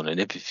 +4s on and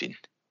everything.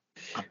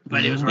 I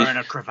bet he was wearing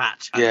a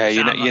cravat. Yeah,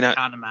 you know, the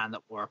kind of man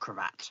that wore a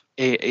cravat.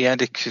 He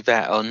had a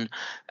cravat on,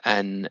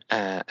 and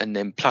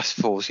then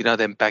 +4s. You know,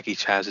 them baggy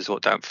trousers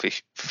what don't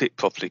fit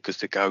properly because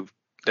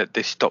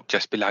they stop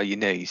just below your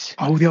knees.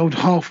 Oh, the old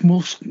half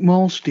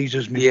malsties,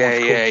 as me.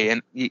 Yeah,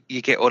 and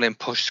you get all them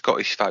posh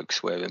Scottish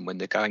folks wearing when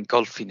they're going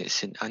golfing at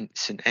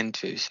St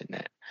Andrews and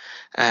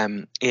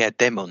that. He had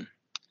them on,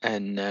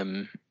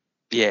 and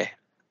yeah.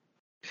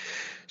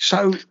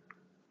 So,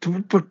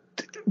 but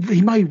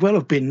he may well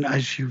have been,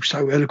 as you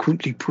so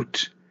eloquently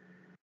put,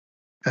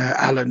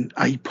 Alan,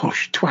 a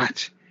posh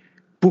twat,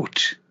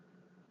 but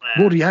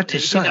what he had to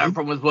say. You know,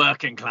 problem with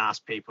working class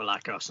people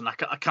like us, and I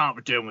can't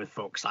be doing with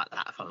folks like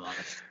that, if I'm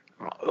honest.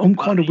 I'm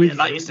kind of with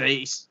like you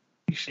say,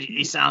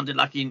 he sounded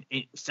like he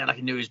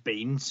knew his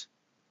beans.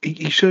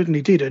 He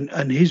certainly did,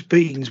 and his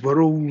beans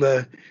were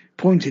all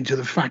pointing to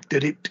the fact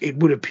that it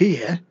would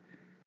appear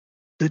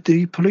that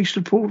the police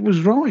report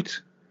was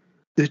right.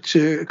 That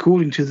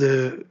according to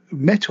the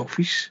Met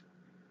Office,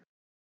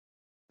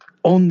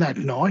 on that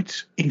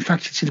night, in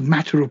fact, it's a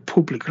matter of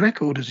public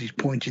record, as he's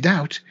pointed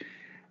out.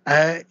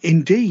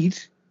 Indeed,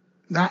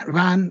 that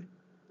van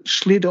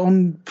slid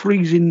on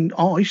freezing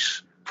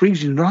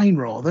rain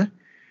rather,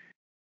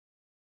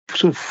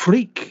 sort of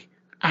freak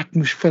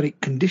atmospheric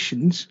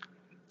conditions,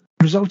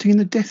 resulting in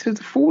the death of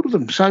the 4 of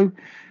them. So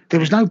there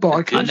was no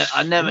bikers.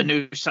 I never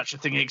knew such a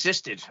thing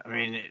existed. I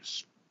mean,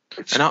 it's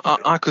and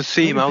I could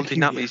see him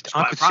holding up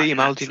I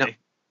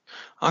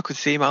could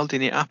see him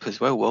holding it up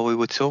as well while we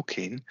were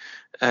talking,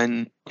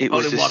 and it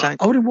was the same.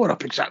 Holding what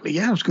up exactly?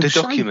 Yeah, I was going to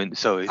say. The document,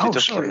 sorry. The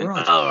document. Sorry,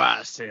 right. Oh, right,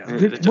 I see.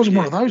 It wasn't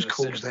one of those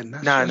calls then.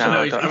 No.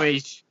 I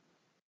mean,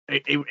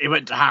 he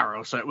went to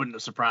Harrow, so it wouldn't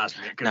have surprised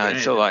me. No,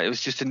 it's all right. It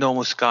was just a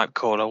normal Skype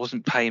call. I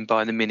wasn't paying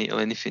by the minute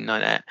or anything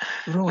like that.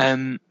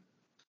 Right.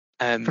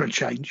 For a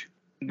change.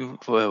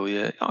 Well,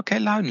 yeah, I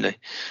get lonely.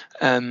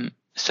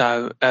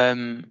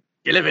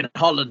 You live in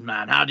Holland,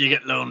 man. How do you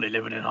get lonely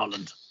living in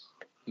Holland?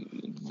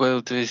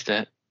 Well, there is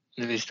that.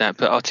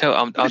 But I'll tell you.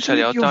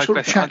 I'll digress. Sort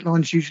of chat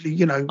lines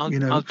usually,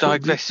 I'll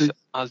digress. The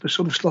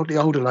sort of slightly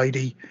older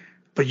lady,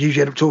 but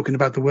usually end up talking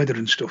about the weather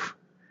and stuff.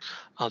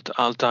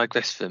 I'll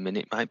digress for a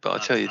minute, mate. But I'll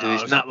tell you, there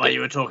is. Is that why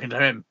you were talking to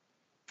him?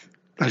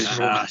 That's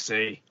right. I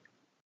see.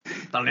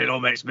 Suddenly it all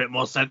makes a bit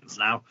more sense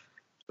now.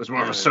 It was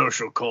more of a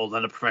social call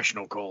than a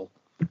professional call.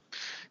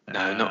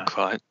 No, not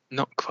quite.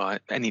 Not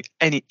quite. Any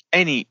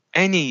way,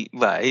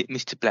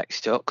 Mr.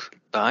 Blackstock,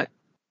 right?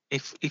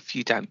 If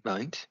you don't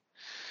mind.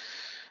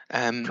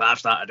 I've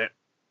started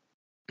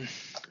it.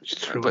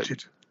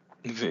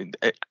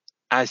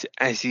 As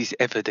is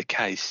ever the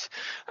case.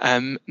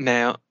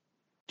 Now,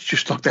 it's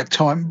just like that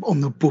time on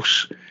the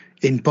bus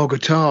in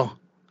Bogota.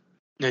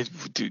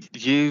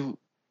 You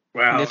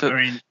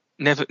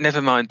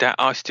never mind that.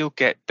 I still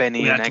get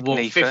Benny and Agnifa.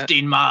 We had to walk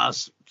 15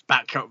 miles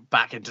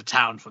back into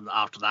town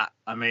after that.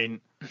 I mean,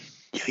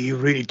 yeah, you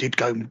really did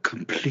go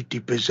completely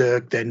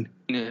berserk then.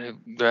 Yeah,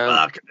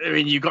 I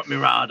mean, you got me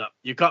riled up.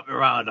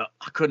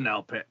 I couldn't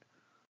help it.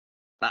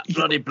 That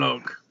bloody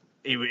bloke,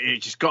 he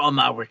just got on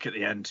my wick at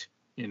the end.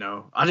 You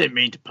know, I didn't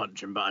mean to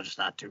punch him, but I just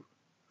had to.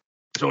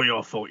 It's all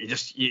your fault.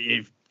 Just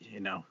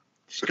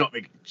got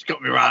me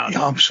riled.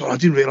 Yeah, I'm sorry. I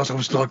didn't realise I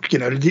was like,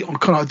 I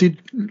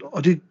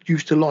did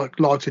used to like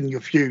lighting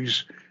your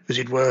fuse, as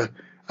it were,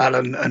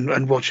 Alan,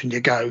 and watching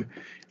you go.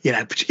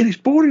 But it's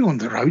boring on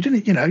the road,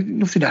 isn't it?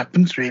 Nothing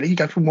happens really. You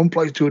go from one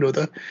place to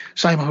another,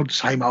 same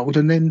old,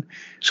 and then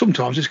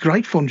sometimes it's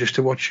great fun just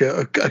to watch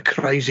a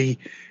crazy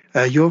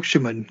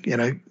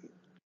Yorkshireman,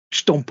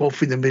 stomp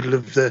off in the middle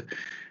of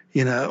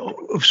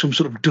of some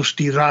sort of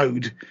dusty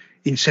road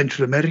in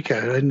Central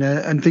America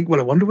and think, well,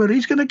 I wonder where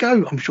he's going to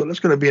go. I'm sure that's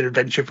going to be an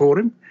adventure for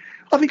him.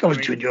 I think I was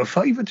doing you a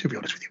favour, to be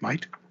honest with you,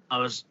 mate. I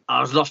was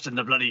lost in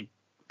the bloody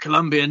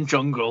Colombian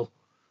jungle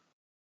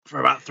for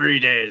about 3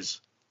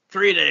 days.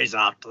 3 days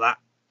after that.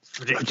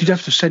 I did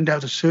have to send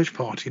out a search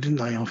party, didn't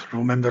they, if I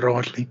remember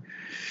rightly?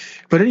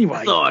 But anyway.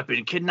 I thought I'd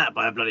been kidnapped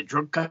by a bloody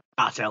drug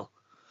cartel.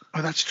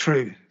 Oh, that's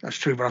true. That's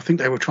true. But I think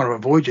they were trying to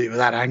avoid you. They were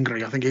that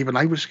angry. I think even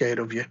they were scared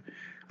of you.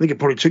 I think it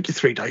probably took you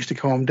 3 days to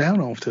calm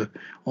down after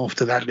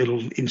that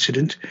little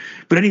incident.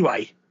 But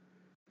anyway,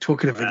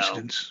 talking of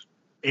incidents.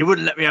 He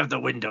wouldn't let me have the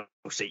window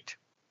seat.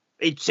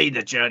 He'd seen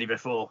the journey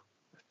before.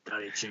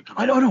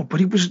 I don't know, but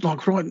he was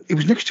it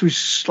was next to his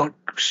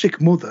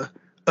sick mother,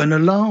 an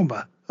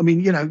alarmer. I mean,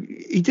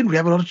 he didn't really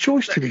have a lot of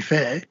choice, to be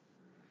fair.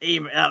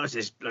 that was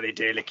his bloody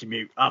daily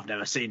commute. I've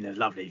never seen the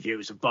lovely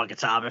views of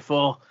Bogota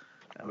before.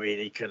 I mean,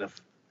 he could have.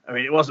 I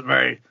mean, it wasn't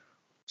very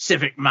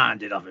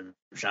civic-minded of him,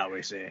 shall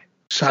we say?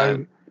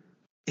 So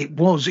it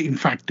was, in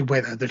fact, the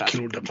weather that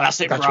killed him.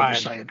 Classic That's Brian,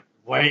 what we're saying.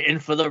 waiting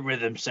for the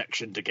rhythm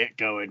section to get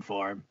going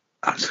for him.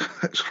 That's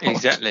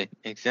right.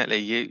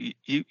 Exactly.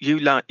 You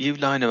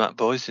line them up,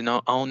 boys, and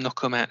I'll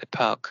knock them out the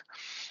park.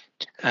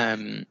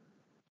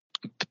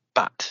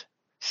 But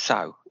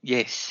so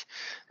yes,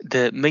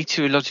 the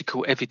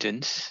meteorological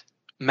evidence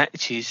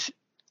matches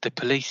the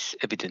police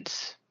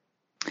evidence.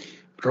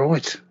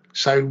 Right.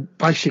 So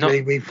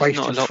basically, we've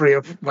wasted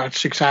about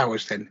 6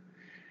 hours then.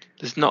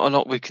 There's not a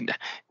lot we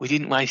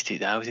didn't waste it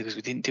though, because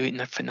we didn't do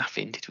it for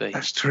nothing, did we?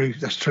 That's true.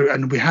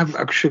 And we have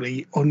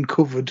actually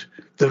uncovered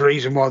the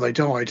reason why they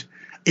died,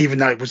 even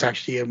though it was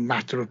actually a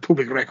matter of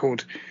public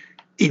record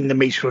in the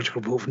meteorological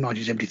report from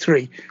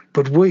 1973.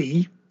 But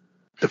we,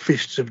 the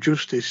Fists of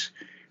Justice,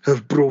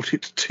 have brought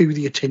it to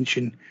the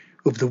attention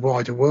of the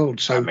wider world.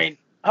 So, I mean,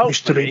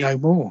 mystery no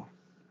more.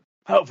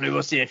 Hopefully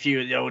we'll see a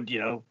few of the old,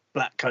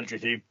 Black Country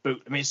through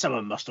boot. I mean,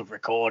 someone must have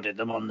recorded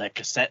them on their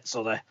cassettes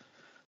or their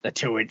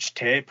 2-inch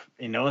tape.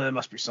 There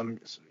must be some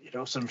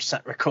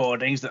set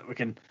recordings that we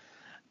can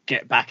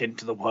get back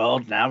into the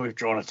world now. We've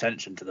drawn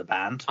attention to the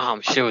band.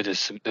 I'm sure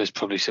there's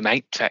probably some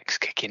 8 tracks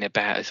kicking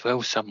about as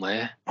well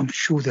somewhere. I'm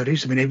sure there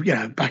is. I mean,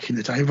 back in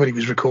the day, everybody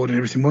was recording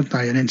everything, wasn't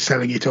they, and then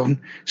selling it on.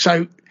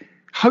 So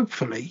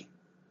hopefully,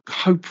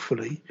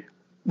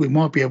 we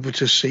might be able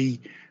to see,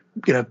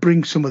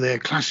 bring some of their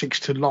classics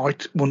to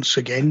light once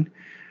again.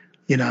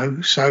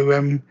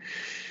 So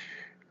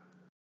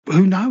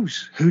who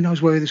knows? Who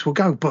knows where this will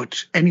go?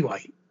 But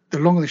anyway, the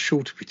long and the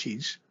short of it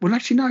is, well,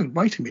 actually, no,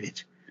 wait a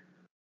minute.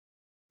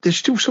 There's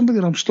still something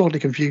that I'm slightly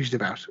confused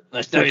about.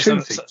 There's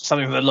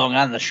something with the long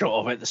and the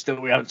short of it that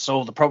still we haven't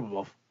solved the problem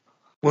of.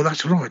 Well,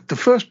 that's right. The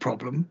first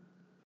problem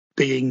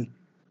being,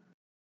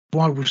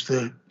 why was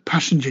the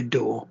passenger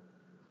door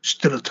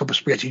still at the top of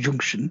Spaghetti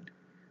Junction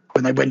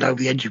when they went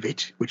over the edge of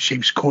it, which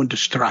seems kind of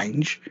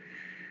strange.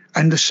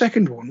 And the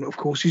second one, of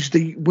course, is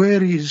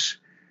where is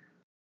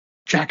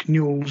Jack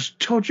Newell's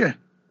Todger?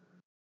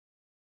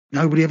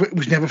 It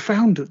was never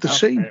found at the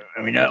scene.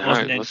 We know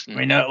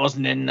it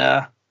wasn't in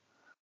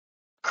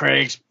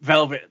Craig's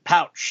velvet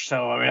pouch.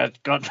 So I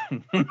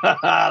mean,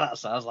 that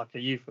sounds like a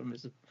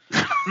euphemism.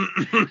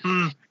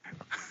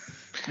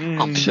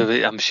 I'm sure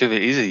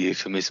it is a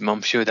euphemism.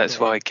 I'm sure that's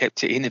why I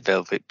kept it in a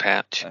velvet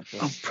pouch.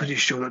 I'm pretty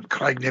sure that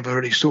Craig never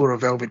really saw a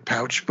velvet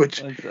pouch,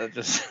 but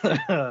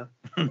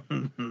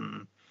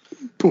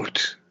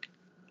but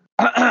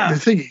the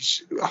thing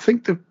is, I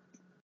think the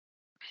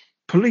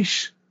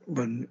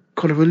policeman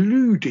kind of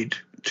alluded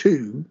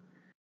to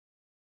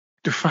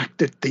the fact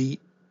that the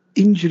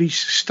injuries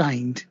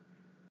sustained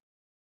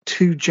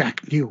to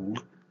Jack Newell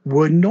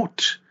were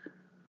not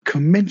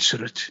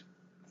commensurate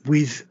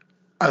with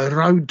a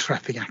road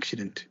traffic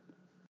accident.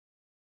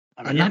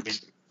 I mean,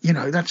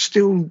 that's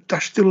still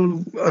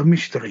a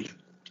mystery.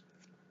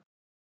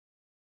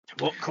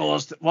 What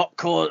caused the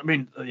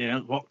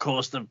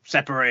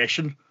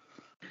separation?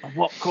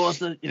 What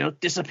caused the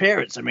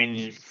disappearance? I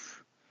mean,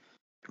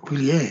 well,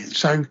 yeah.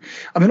 So,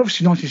 I mean,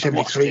 obviously,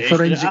 1973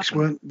 forensics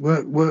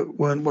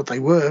weren't what they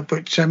were,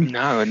 but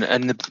no,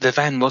 and the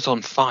van was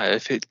on fire.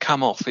 If it'd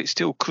come off, it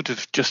still could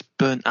have just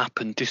burnt up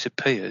and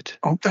disappeared.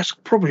 Oh, that's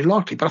probably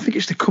likely, but I think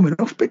it's the coming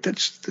off bit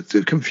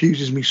that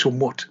confuses me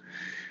somewhat.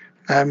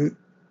 But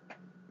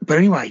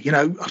anyway,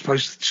 I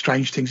suppose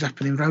strange things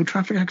happen in road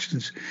traffic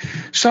accidents.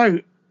 So,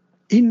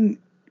 in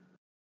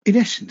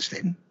essence,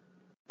 then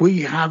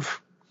we have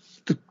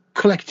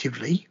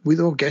collectively with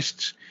our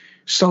guests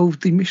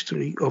solved the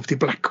mystery of the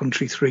Black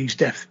Country 3's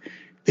death.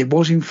 There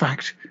was, in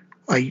fact,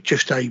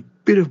 just a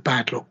bit of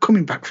bad luck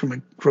coming back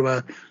from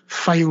a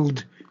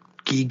failed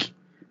gig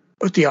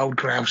at the Old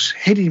Grouse,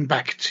 heading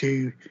back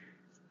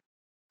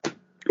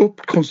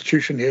up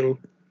Constitution Hill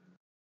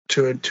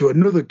to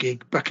another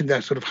gig back in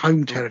their sort of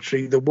home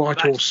territory, the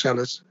Whitehall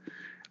Cellars,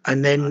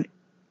 and then,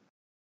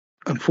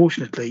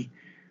 unfortunately,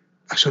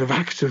 a sort of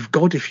act of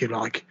God, if you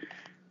like,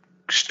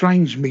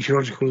 strange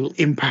meteorological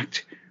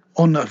impact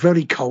on a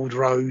very cold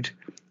road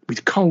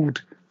with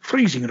cold,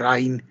 freezing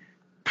rain,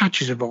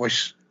 patches of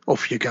ice,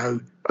 off you go,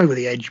 over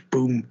the edge,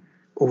 boom,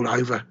 all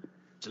over.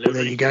 But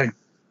there you go.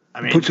 I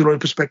mean, puts it all in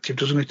perspective,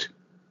 doesn't it?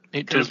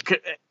 It does.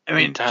 I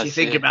mean, if you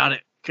think about it,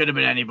 could have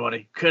been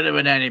anybody. Could have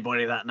been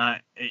anybody that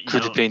night.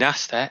 Could have been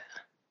us there.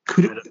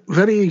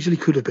 Very easily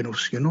could have been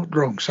us. You're not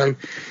wrong. So,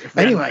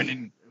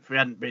 anyway. If we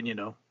hadn't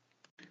been,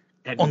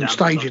 on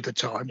stage at the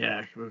time.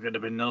 Yeah, we could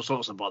have been all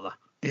sorts of bother.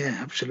 Yeah,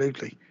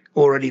 absolutely.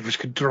 Or any of us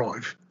could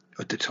drive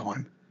at the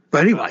time.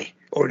 But anyway,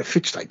 or in a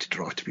fit state to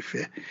drive, to be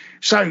fair.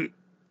 So,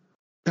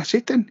 that's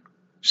it then.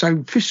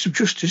 So, Fists of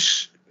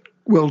Justice,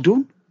 well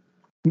done.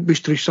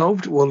 Mystery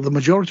solved. Well, the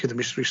majority of the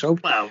mystery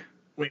solved. Well,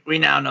 we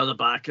now know the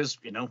bikers,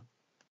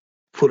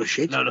 full of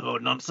shit. Load of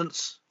old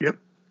nonsense. Yep.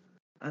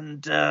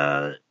 And,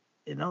 I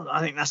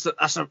think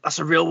that's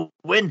a real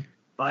win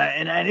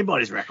in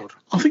anybody's record.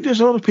 I think there's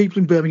a lot of people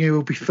in Birmingham who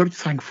will be very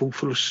thankful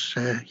for us,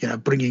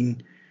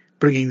 bringing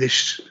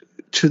this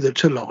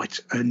to light,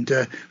 and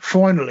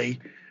finally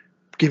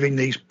giving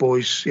these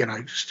boys,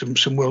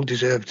 some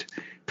well-deserved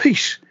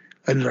peace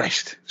and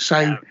rest. So,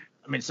 I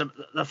mean,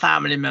 the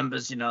family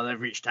members, they've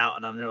reached out,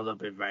 and I know they'll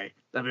be very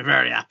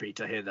happy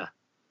to hear the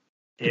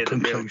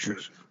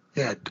conclusions.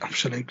 Yeah,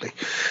 absolutely.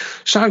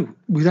 So,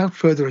 without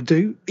further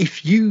ado,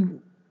 if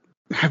you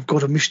have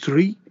got a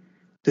mystery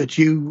that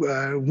you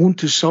want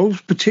to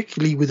solve,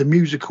 particularly with a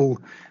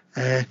musical,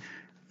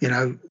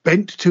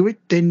 bent to it,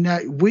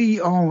 then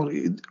we are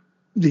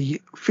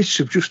the Fists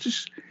of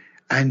Justice,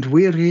 and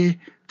we're here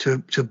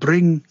to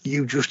bring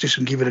you justice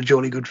and give it a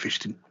jolly good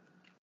fisting.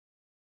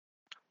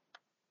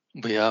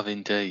 We are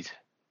indeed.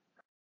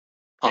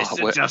 Fists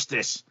of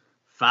Justice.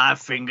 5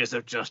 fingers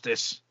of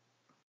justice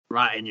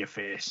right in your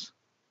face.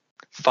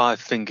 5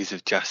 fingers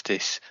of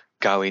justice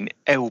going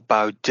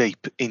elbow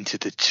deep into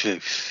the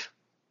truth.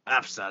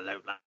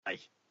 Absolutely.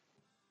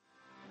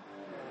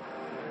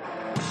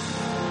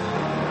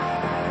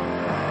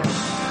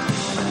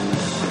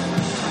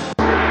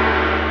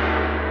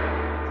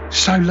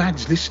 So,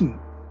 lads, listen.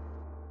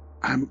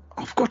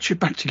 I've got you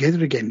back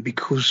together again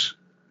because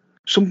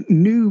some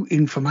new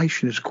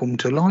information has come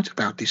to light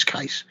about this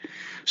case.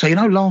 So,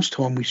 last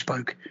time we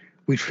spoke,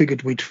 we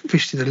figured we'd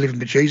fisted the living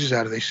bejesus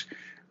out of this,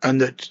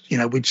 and that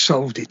we'd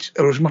solved it,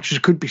 or as much as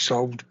could be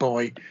solved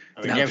by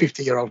a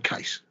 50-year-old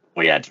case.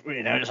 We had,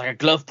 it's like a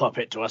glove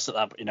puppet to us at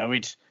that.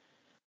 We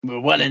were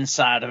well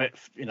inside of it.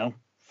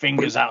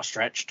 Fingers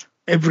outstretched.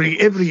 Every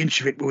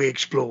inch of it we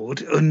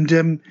explored,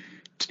 and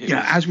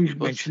as we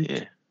mentioned,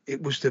 yeah.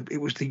 it was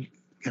the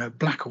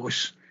black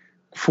ice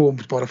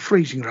formed by the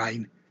freezing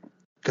rain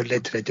that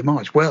led to their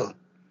demise. Well,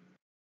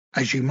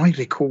 as you may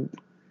recall,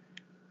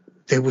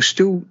 there were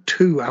still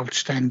 2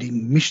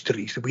 outstanding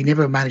mysteries that we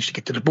never managed to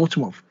get to the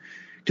bottom of.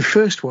 The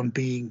first one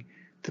being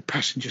the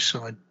passenger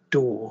side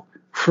door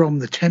from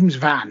the Thames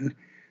van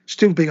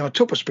still being on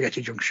top of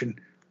Spaghetti Junction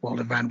while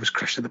the van was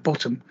crashed at the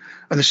bottom.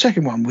 And the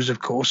second one was, of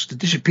course, the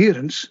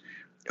disappearance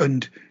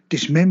and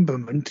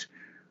dismemberment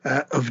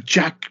of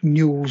Jack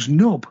Newell's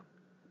Knob.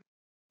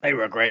 They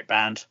were a great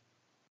band.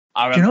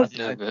 I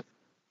remember.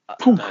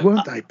 Punk,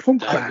 weren't they?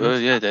 Punk band. Well,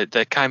 yeah,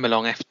 they came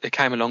along. They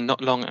came along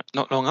not long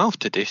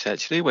after this,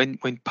 actually, when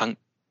punk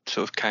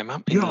sort of came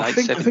up in the late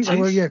 70s. I think they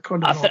were, yeah,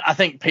 kind of. I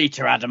think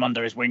Peter had them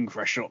under his wing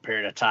for a short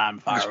period of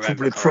time. That's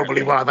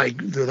probably why they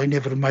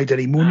never made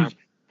any money.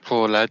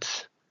 Poor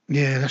lads.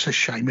 Yeah, that's a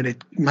shame.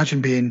 And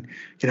imagine being,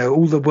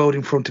 all the world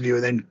in front of you,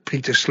 and then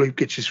Peter Sloop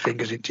gets his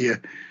fingers into you,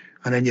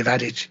 and then you've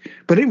had it.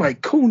 But anyway,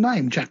 cool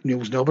name, Jack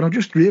Newell's Knob. And I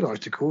just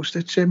realised, of course,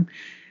 that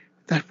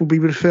that will be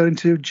referring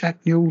to Jack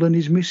Newell and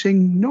his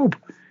missing knob.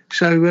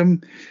 So,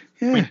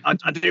 yeah.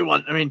 I do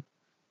want,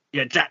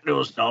 Jack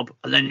Newell's Knob,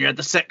 and then you had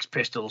the Sex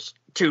Pistols,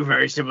 2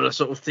 very similar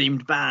sort of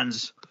themed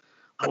bands.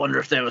 I wonder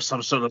if there was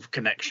some sort of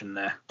connection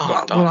there.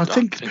 Well, I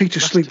think Peter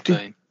Sloop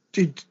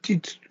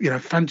did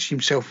fancy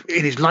himself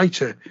in his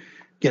later,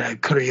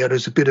 career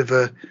as a bit of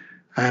a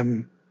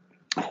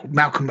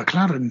Malcolm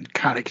McLaren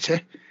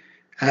character.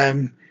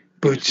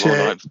 But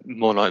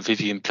more like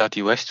Vivian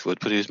Bloody Westwood,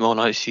 but he was more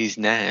like she's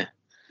now.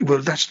 Well,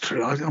 that's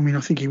true. I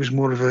think he was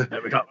more of a.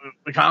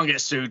 We can't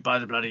get sued by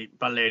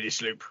Lady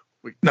Sloop.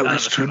 No,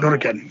 that's true. Not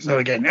again.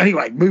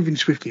 Anyway, moving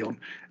swiftly on.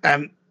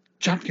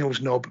 Jack Newell's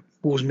Knob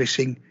was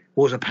missing.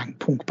 Was a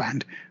punk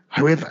band.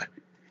 However,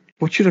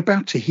 what you're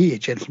about to hear,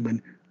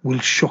 gentlemen, will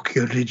shock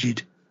your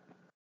rigid.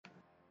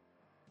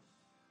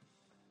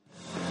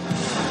 You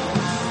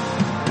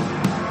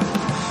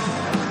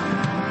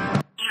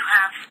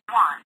have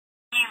 1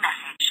 new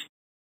message.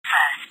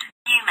 First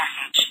new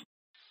message.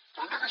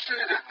 I never thought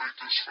I'd make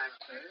this phone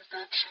call,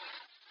 but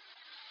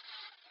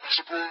I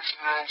suppose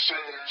now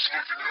someone's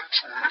looking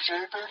into it,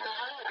 I better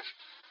have.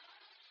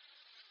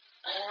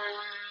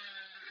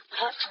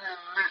 I have to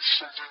admit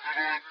something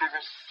that I never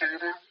thought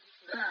I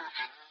would, and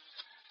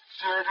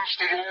that is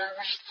that I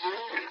was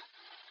there.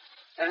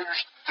 I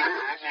was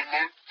there the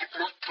night the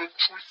Black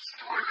Country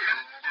 3,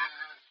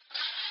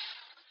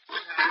 and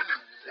in many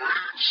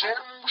ways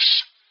I'm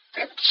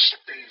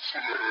responsible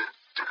for their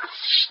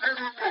deaths,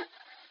 not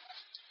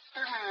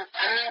in a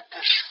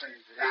purposeful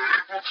way,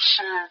 but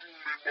certainly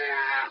my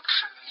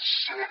actions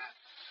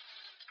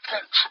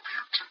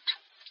contributed,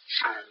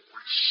 shall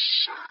we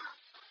say.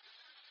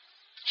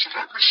 So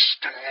let me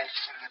start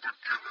from the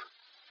beginning.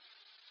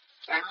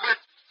 I met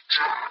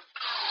Jack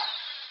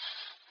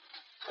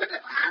probably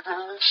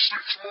about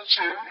 6 months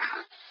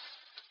earlier.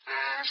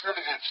 It was one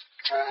of those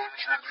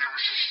times when he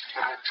was just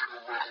lounging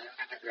around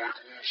in the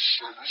Whitehall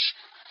cellars,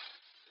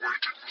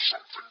 waiting for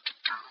something to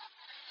do.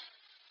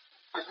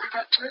 And we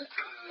got talking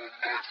one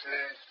night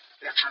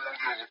while watching all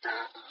the other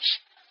bands,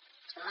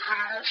 and we hit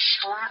it off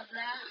straight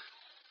away.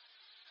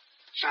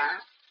 So,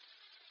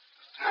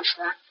 that's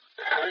where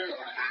our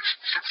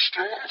relationship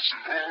started.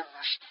 I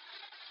was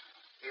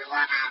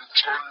already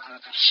entangled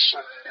with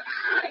somebody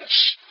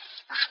else,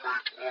 which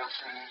made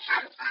life a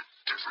little bit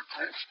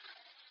difficult.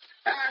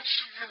 But,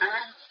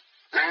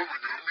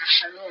 Birmingham, you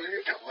saw all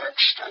the rock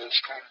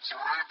stars come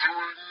through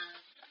doing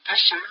the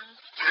same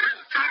thing,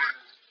 getting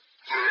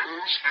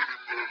theirs,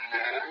 living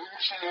their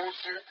lives, and I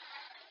thought,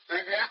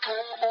 Well, why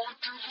can't I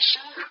do the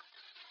same?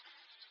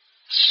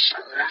 So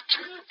I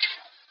did.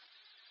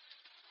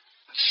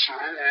 And so I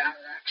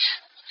would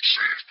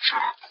see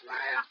Jack when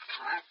I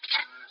could,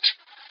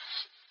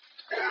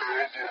 and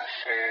my other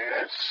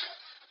half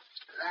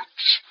would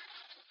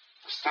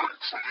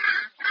thankfully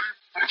be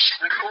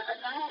blissfully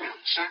unaware.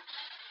 So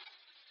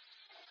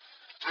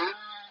then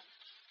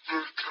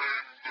there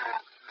came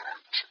that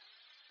night.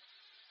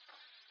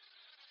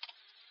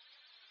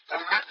 I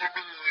met them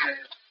in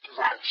the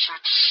old house.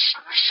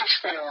 It was just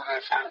far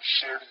enough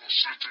outside of the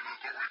city that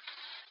we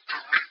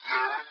could meet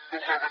there and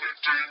not have any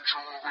danger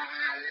of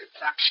any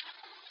awkward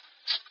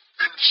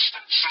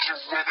instances of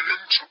running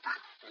into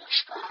people, I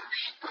suppose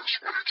is the best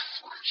way to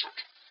phrase it.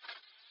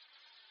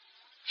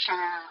 So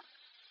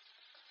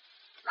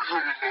we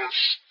had a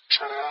nice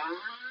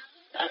time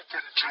up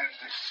until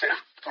the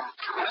fight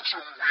broke out,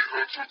 and we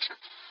had to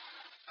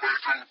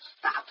make a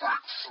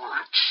break for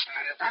it a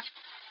little bit.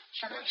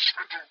 So once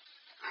we got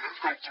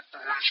the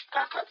boys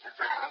back up the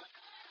van,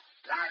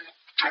 we all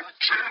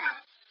jumped in,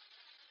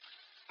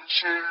 and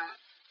so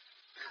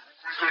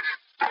we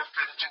headed back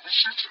into the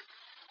city.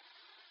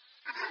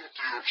 You know, the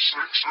F6,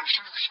 that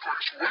seems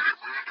straight away,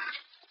 really.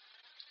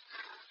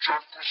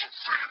 Jack wasn't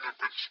feeling a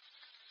bit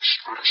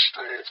stressed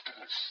after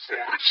the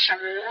fight, so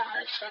I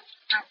offered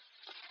to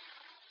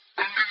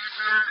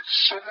alleviate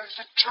some of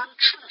the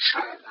tension,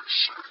 shall we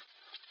say.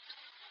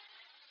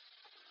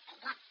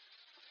 We've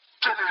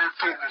done it a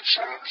couple of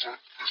times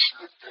like this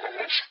in the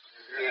past,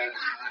 while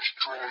he was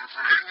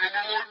driving, and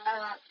I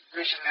know it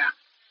wasn't a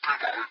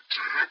good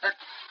idea, but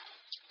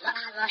when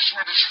he was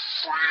at his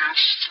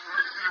freest, he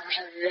was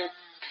a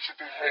wonder to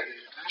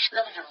behold, and it's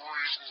one of the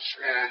reasons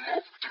why I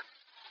loved him.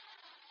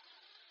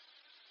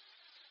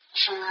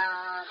 So,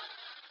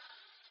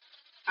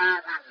 there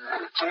we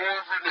were,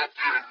 driving up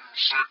the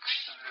M6,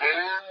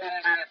 and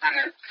I'm a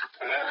little bit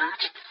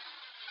occupied.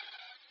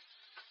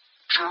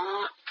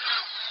 Jack,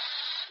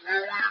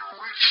 well, we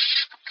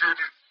reached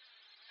Spaghetti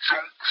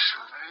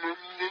Junction,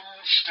 and then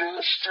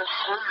starts to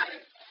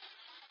hail.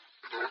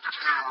 And I could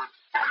hear it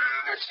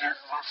banging off the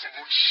roof of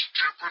the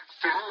stupid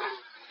van.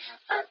 It was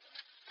about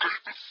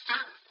paper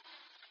thin.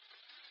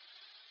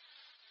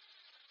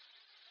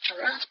 So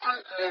I've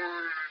got my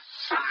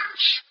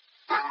face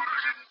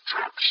buried in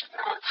Jack's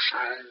lap,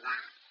 shall we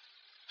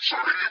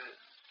say?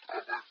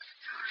 I won't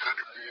use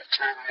any more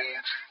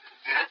terminology than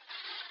that.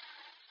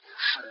 I'm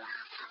sure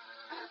you can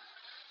put it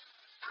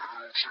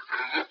all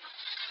together.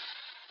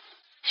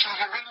 So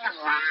then the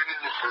rain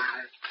and the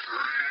hail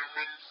came,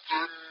 and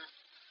then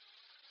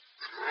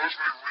as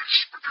we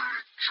reached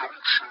Spaghetti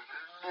Junction,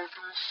 I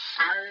can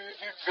feel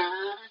the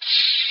van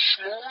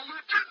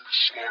sliding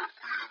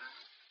slightly,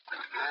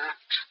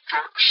 and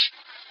Jack's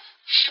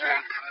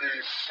slightly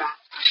more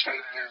focused on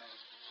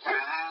the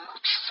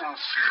road for a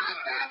few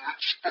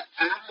moments, but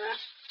then I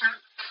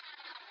think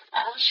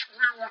as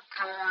we were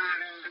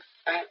going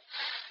up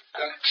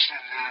onto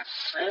the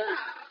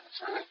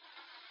flyover,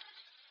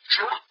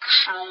 Jack,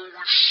 shall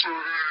we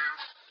say,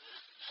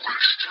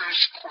 reached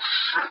his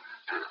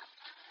crescendo,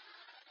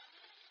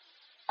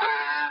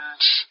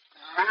 and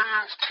may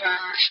have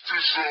closed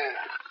his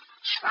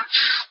eyes, which,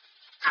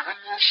 given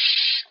this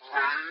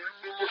rain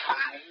and the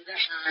hail,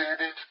 was not a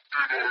good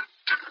idea.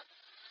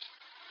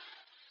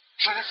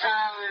 So the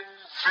van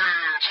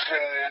veered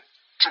hard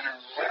to the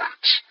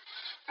right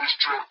as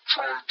Jack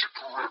tried to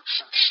correct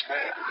some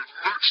slide.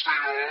 Next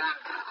thing I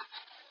know,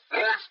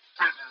 I've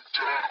been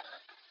down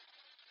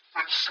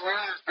and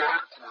thrown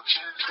backwards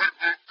and hit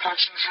the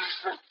passenger's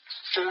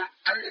side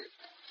door,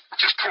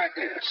 which has come off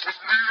with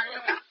me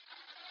on it.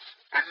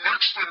 And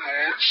next thing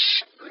I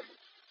saw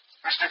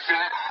was the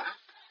van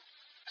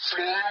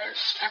fly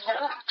off the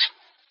road.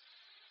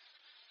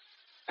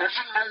 I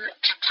didn't know what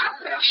to do.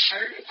 I saw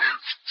the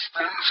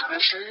explosion. I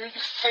saw the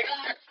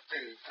fire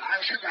moving. I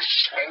was as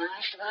high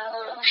as where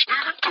I was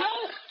going to go.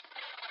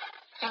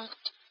 And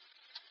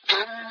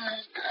then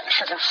I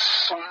had a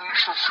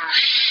freeze for a few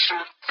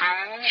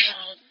seconds,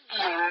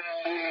 and then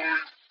I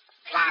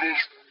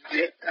realized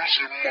what was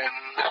in my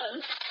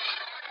mouth.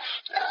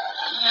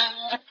 And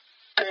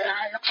the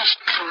boy just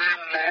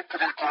came up,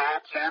 and I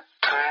grabbed my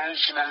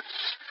pants, and I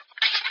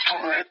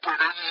threw it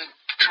in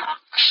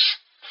Jack's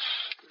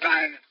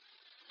bag.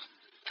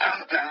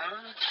 And then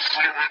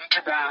flew into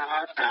my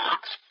own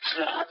back,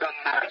 through my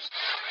mouth,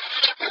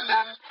 and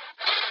then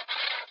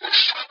I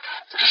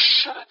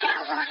sat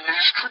there with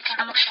these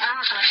continuous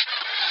noises.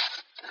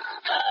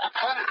 I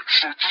couldn't,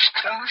 so I just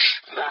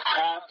closed my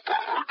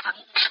handbag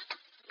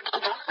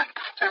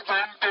and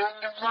then down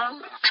the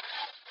road.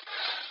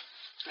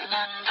 And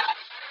then,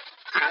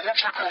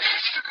 once I got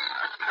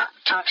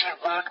to the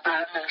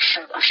roundabout, I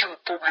saw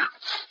public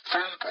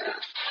phone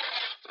calls.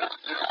 I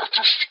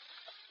just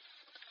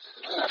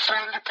I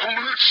found the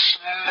police,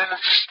 and then I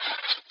just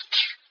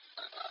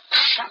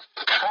so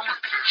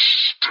panicky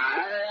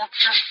still,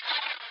 just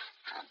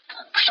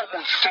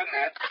someone phoned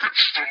up,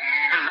 pitched a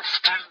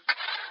lift, and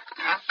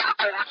got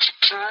into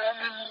town,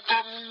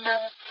 and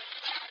then,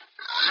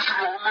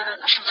 I met up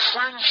with some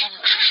friends, and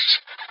just,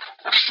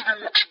 I just didn't know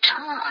what to do.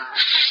 It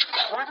was just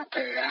crazy.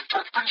 incredible. It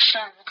had been so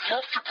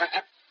lovely, but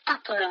the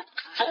people I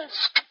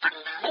loved had been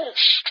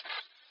lost.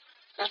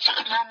 What's it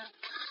then?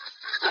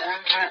 I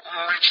ended up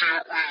meeting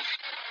up with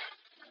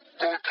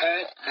my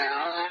partner,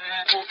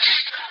 and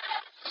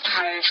he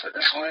asked what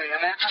was wrong,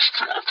 and I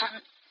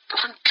couldn't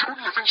do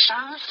anything, say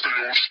anything.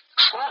 I was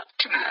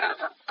trapped in it,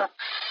 but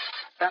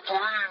my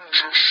brain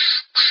just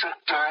shut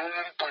down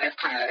and blocked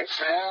it off,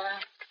 and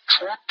I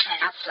tried to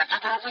live with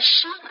it ever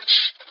since.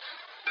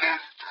 And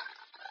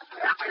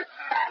I got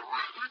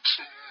married,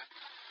 and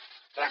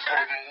I've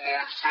had a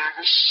life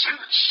ever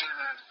since,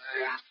 and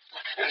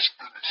my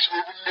husband's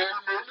never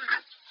known any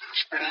of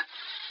this, but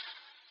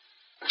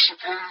I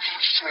suppose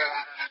it's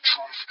time the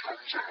truth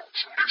comes out.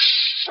 At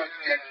least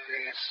someone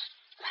will have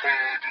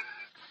heard and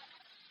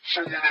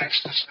someone else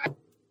does not.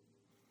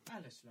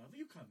 Alice, love, are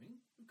you coming?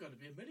 We've got to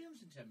be at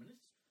Miriam's in 10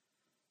 minutes.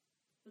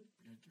 But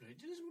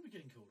dinner's will be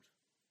getting cold.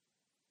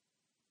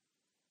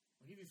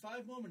 I'll give you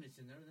 5 more minutes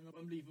in there and then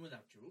I'm leaving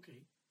without you,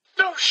 okay?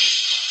 Oh,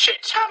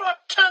 shit! How do I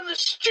turn this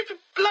stupid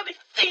bloody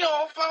thing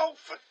off? Oh,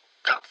 for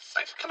God's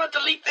sake, can I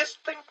delete this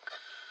thing?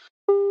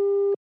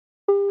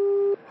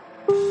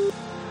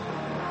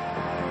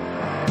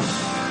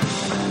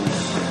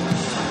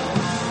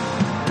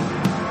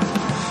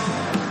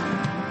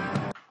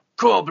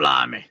 God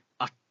blimey.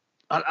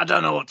 I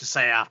don't know what to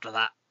say after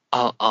that.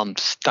 I'm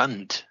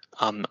stunned.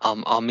 I'm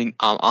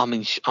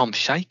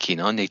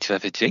shaking. I need to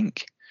have a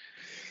drink.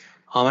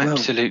 I'm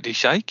absolutely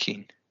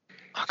shaking.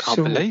 I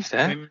can't believe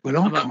that. Well,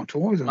 I can't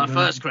either. My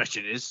first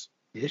question is,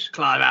 yes,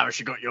 Clive, how has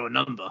she got your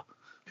number?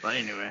 But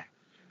anyway.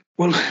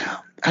 Well,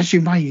 as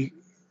you may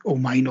or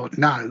may not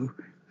know,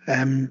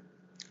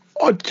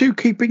 I do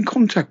keep in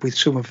contact with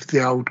some of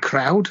the old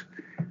crowd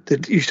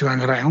that used to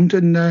hang around,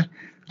 and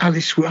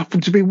Alice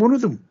happened to be one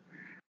of them.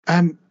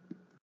 And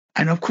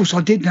of course,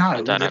 I did know.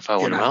 I don't know if I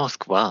want to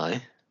ask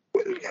why.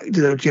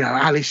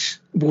 Alice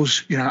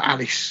was,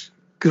 Alice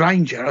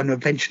Granger, and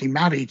eventually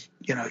married,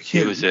 Hugh.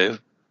 She was who?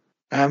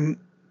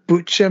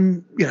 But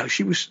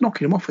she was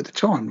knocking him off at the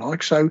time,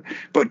 like so.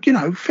 But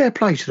fair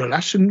play to the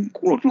lass, and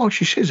like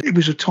she says, it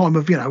was a time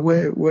of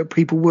where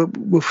people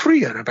were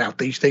freer about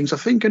these things, I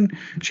think, and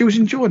she was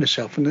enjoying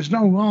herself, and there's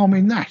no harm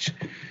in that.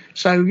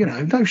 So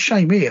no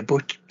shame here.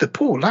 But the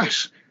poor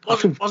lass.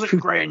 Wasn't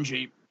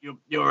Granger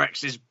your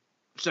ex's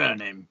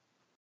surname,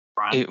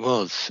 Brian? It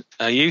was.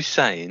 Are you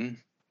saying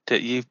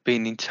that you've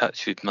been in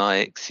touch with my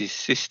ex's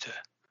sister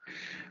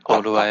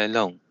all the way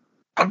along?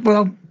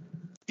 Well,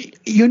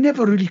 you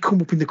never really come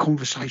up in the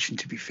conversation,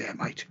 to be fair,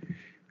 mate.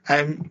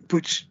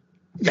 But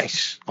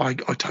yes, I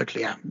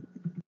totally am.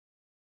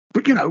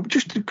 But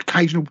just an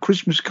occasional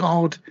Christmas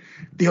card,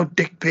 the odd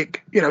dick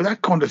pic,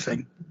 that kind of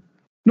thing.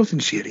 Nothing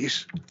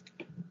serious.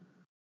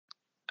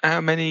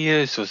 How many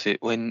years was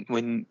it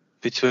when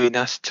between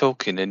us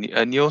talking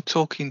and you're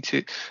talking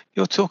to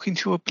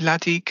a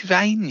bloody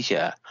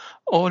Granger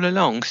all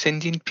along,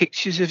 sending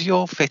pictures of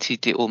your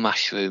fetid little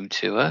mushroom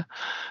to her?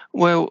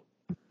 Well,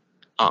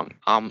 I'm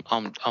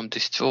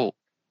distraught.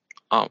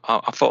 I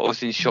thought I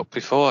was in shock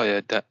before I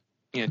heard that.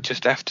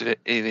 Just after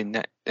hearing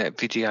that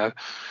video,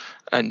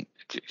 and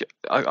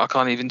I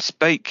can't even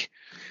speak.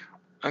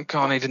 I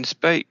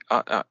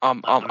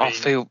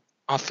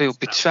feel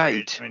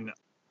betrayed.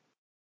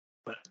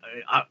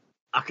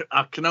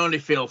 I can only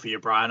feel for you,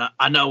 Brian.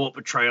 I know what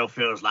betrayal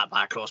feels like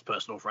by a close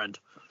personal friend.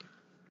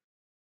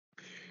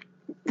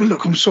 Well,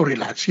 look, I'm sorry,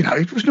 lads.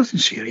 It was nothing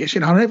serious. We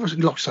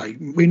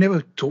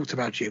never talked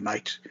about you,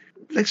 mate.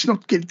 Let's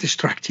not get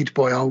distracted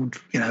by old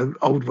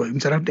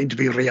wounds. They don't need to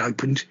be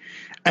reopened.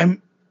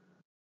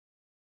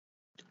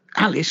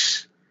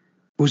 Alice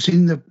was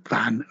in the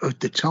van at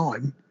the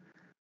time,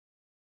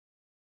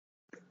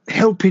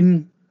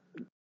 helping,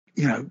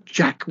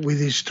 Jack with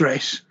his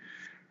dress,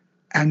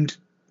 and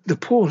the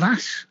poor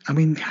lass. I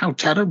mean, how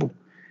terrible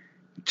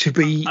to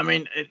be. I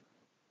can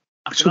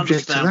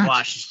understand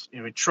why she's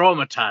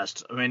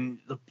traumatized. I mean,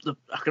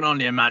 I can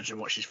only imagine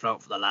what she's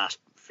felt for the last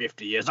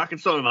 50 years. I can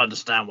sort of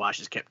understand why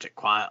she's kept it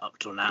quiet up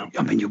till now.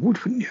 I mean, you would,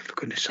 wouldn't you, for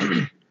goodness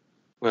sake?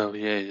 Well,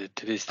 yeah,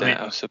 to this day,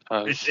 I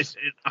suppose.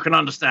 I can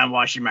understand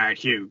why she married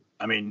Hugh.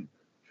 I mean,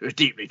 she was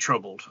deeply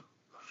troubled.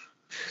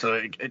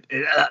 So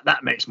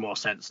that makes more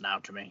sense now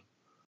to me.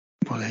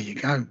 Well, there you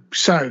go.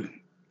 So,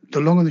 the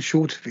long and the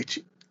short of it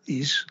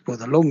is, well,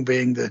 the long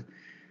being the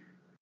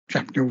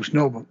Jack Nicholson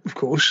novel, of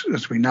course,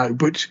 as we know,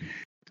 but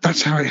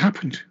that's how it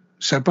happened.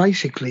 So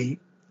basically,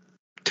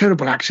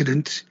 terrible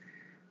accident,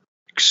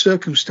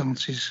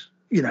 circumstances,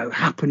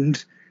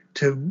 happened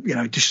to,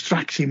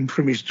 distract him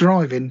from his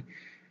driving.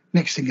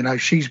 Next thing you know,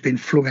 she's been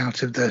flung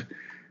out of the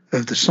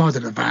side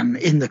of the van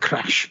in the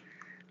crash,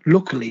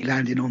 luckily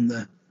landing on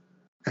the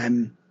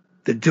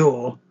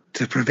door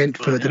to prevent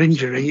further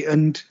injury,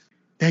 and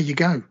there you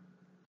go.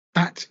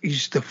 That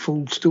is the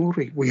full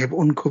story. We have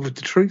uncovered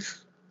the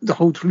truth, the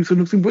whole truth, and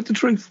nothing but the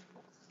truth.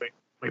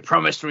 We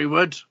promised we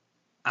would,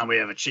 and we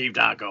have achieved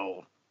our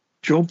goal.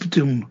 Job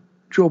done,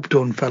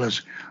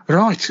 fellas.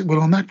 Right, well,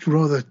 on that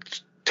rather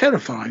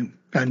terrifying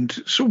and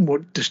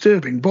somewhat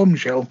disturbing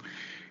bombshell,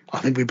 I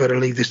think we better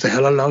leave this the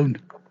hell alone.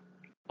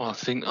 I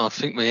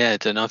think we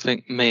had, and I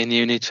think me and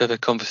you need to have a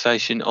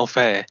conversation off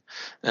air,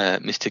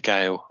 Mr.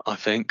 Gale. I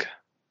think.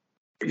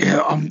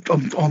 Yeah, I'm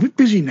a bit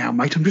busy now,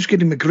 mate. I'm just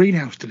getting the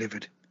greenhouse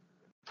delivered.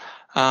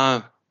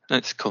 Oh,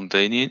 that's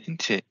convenient,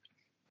 isn't it?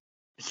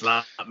 It's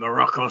like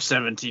Morocco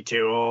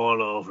 72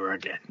 all over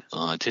again.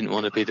 Oh, I didn't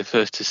want to be the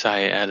first to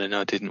say it, Alan.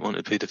 I didn't want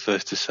to be the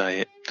first to say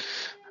it.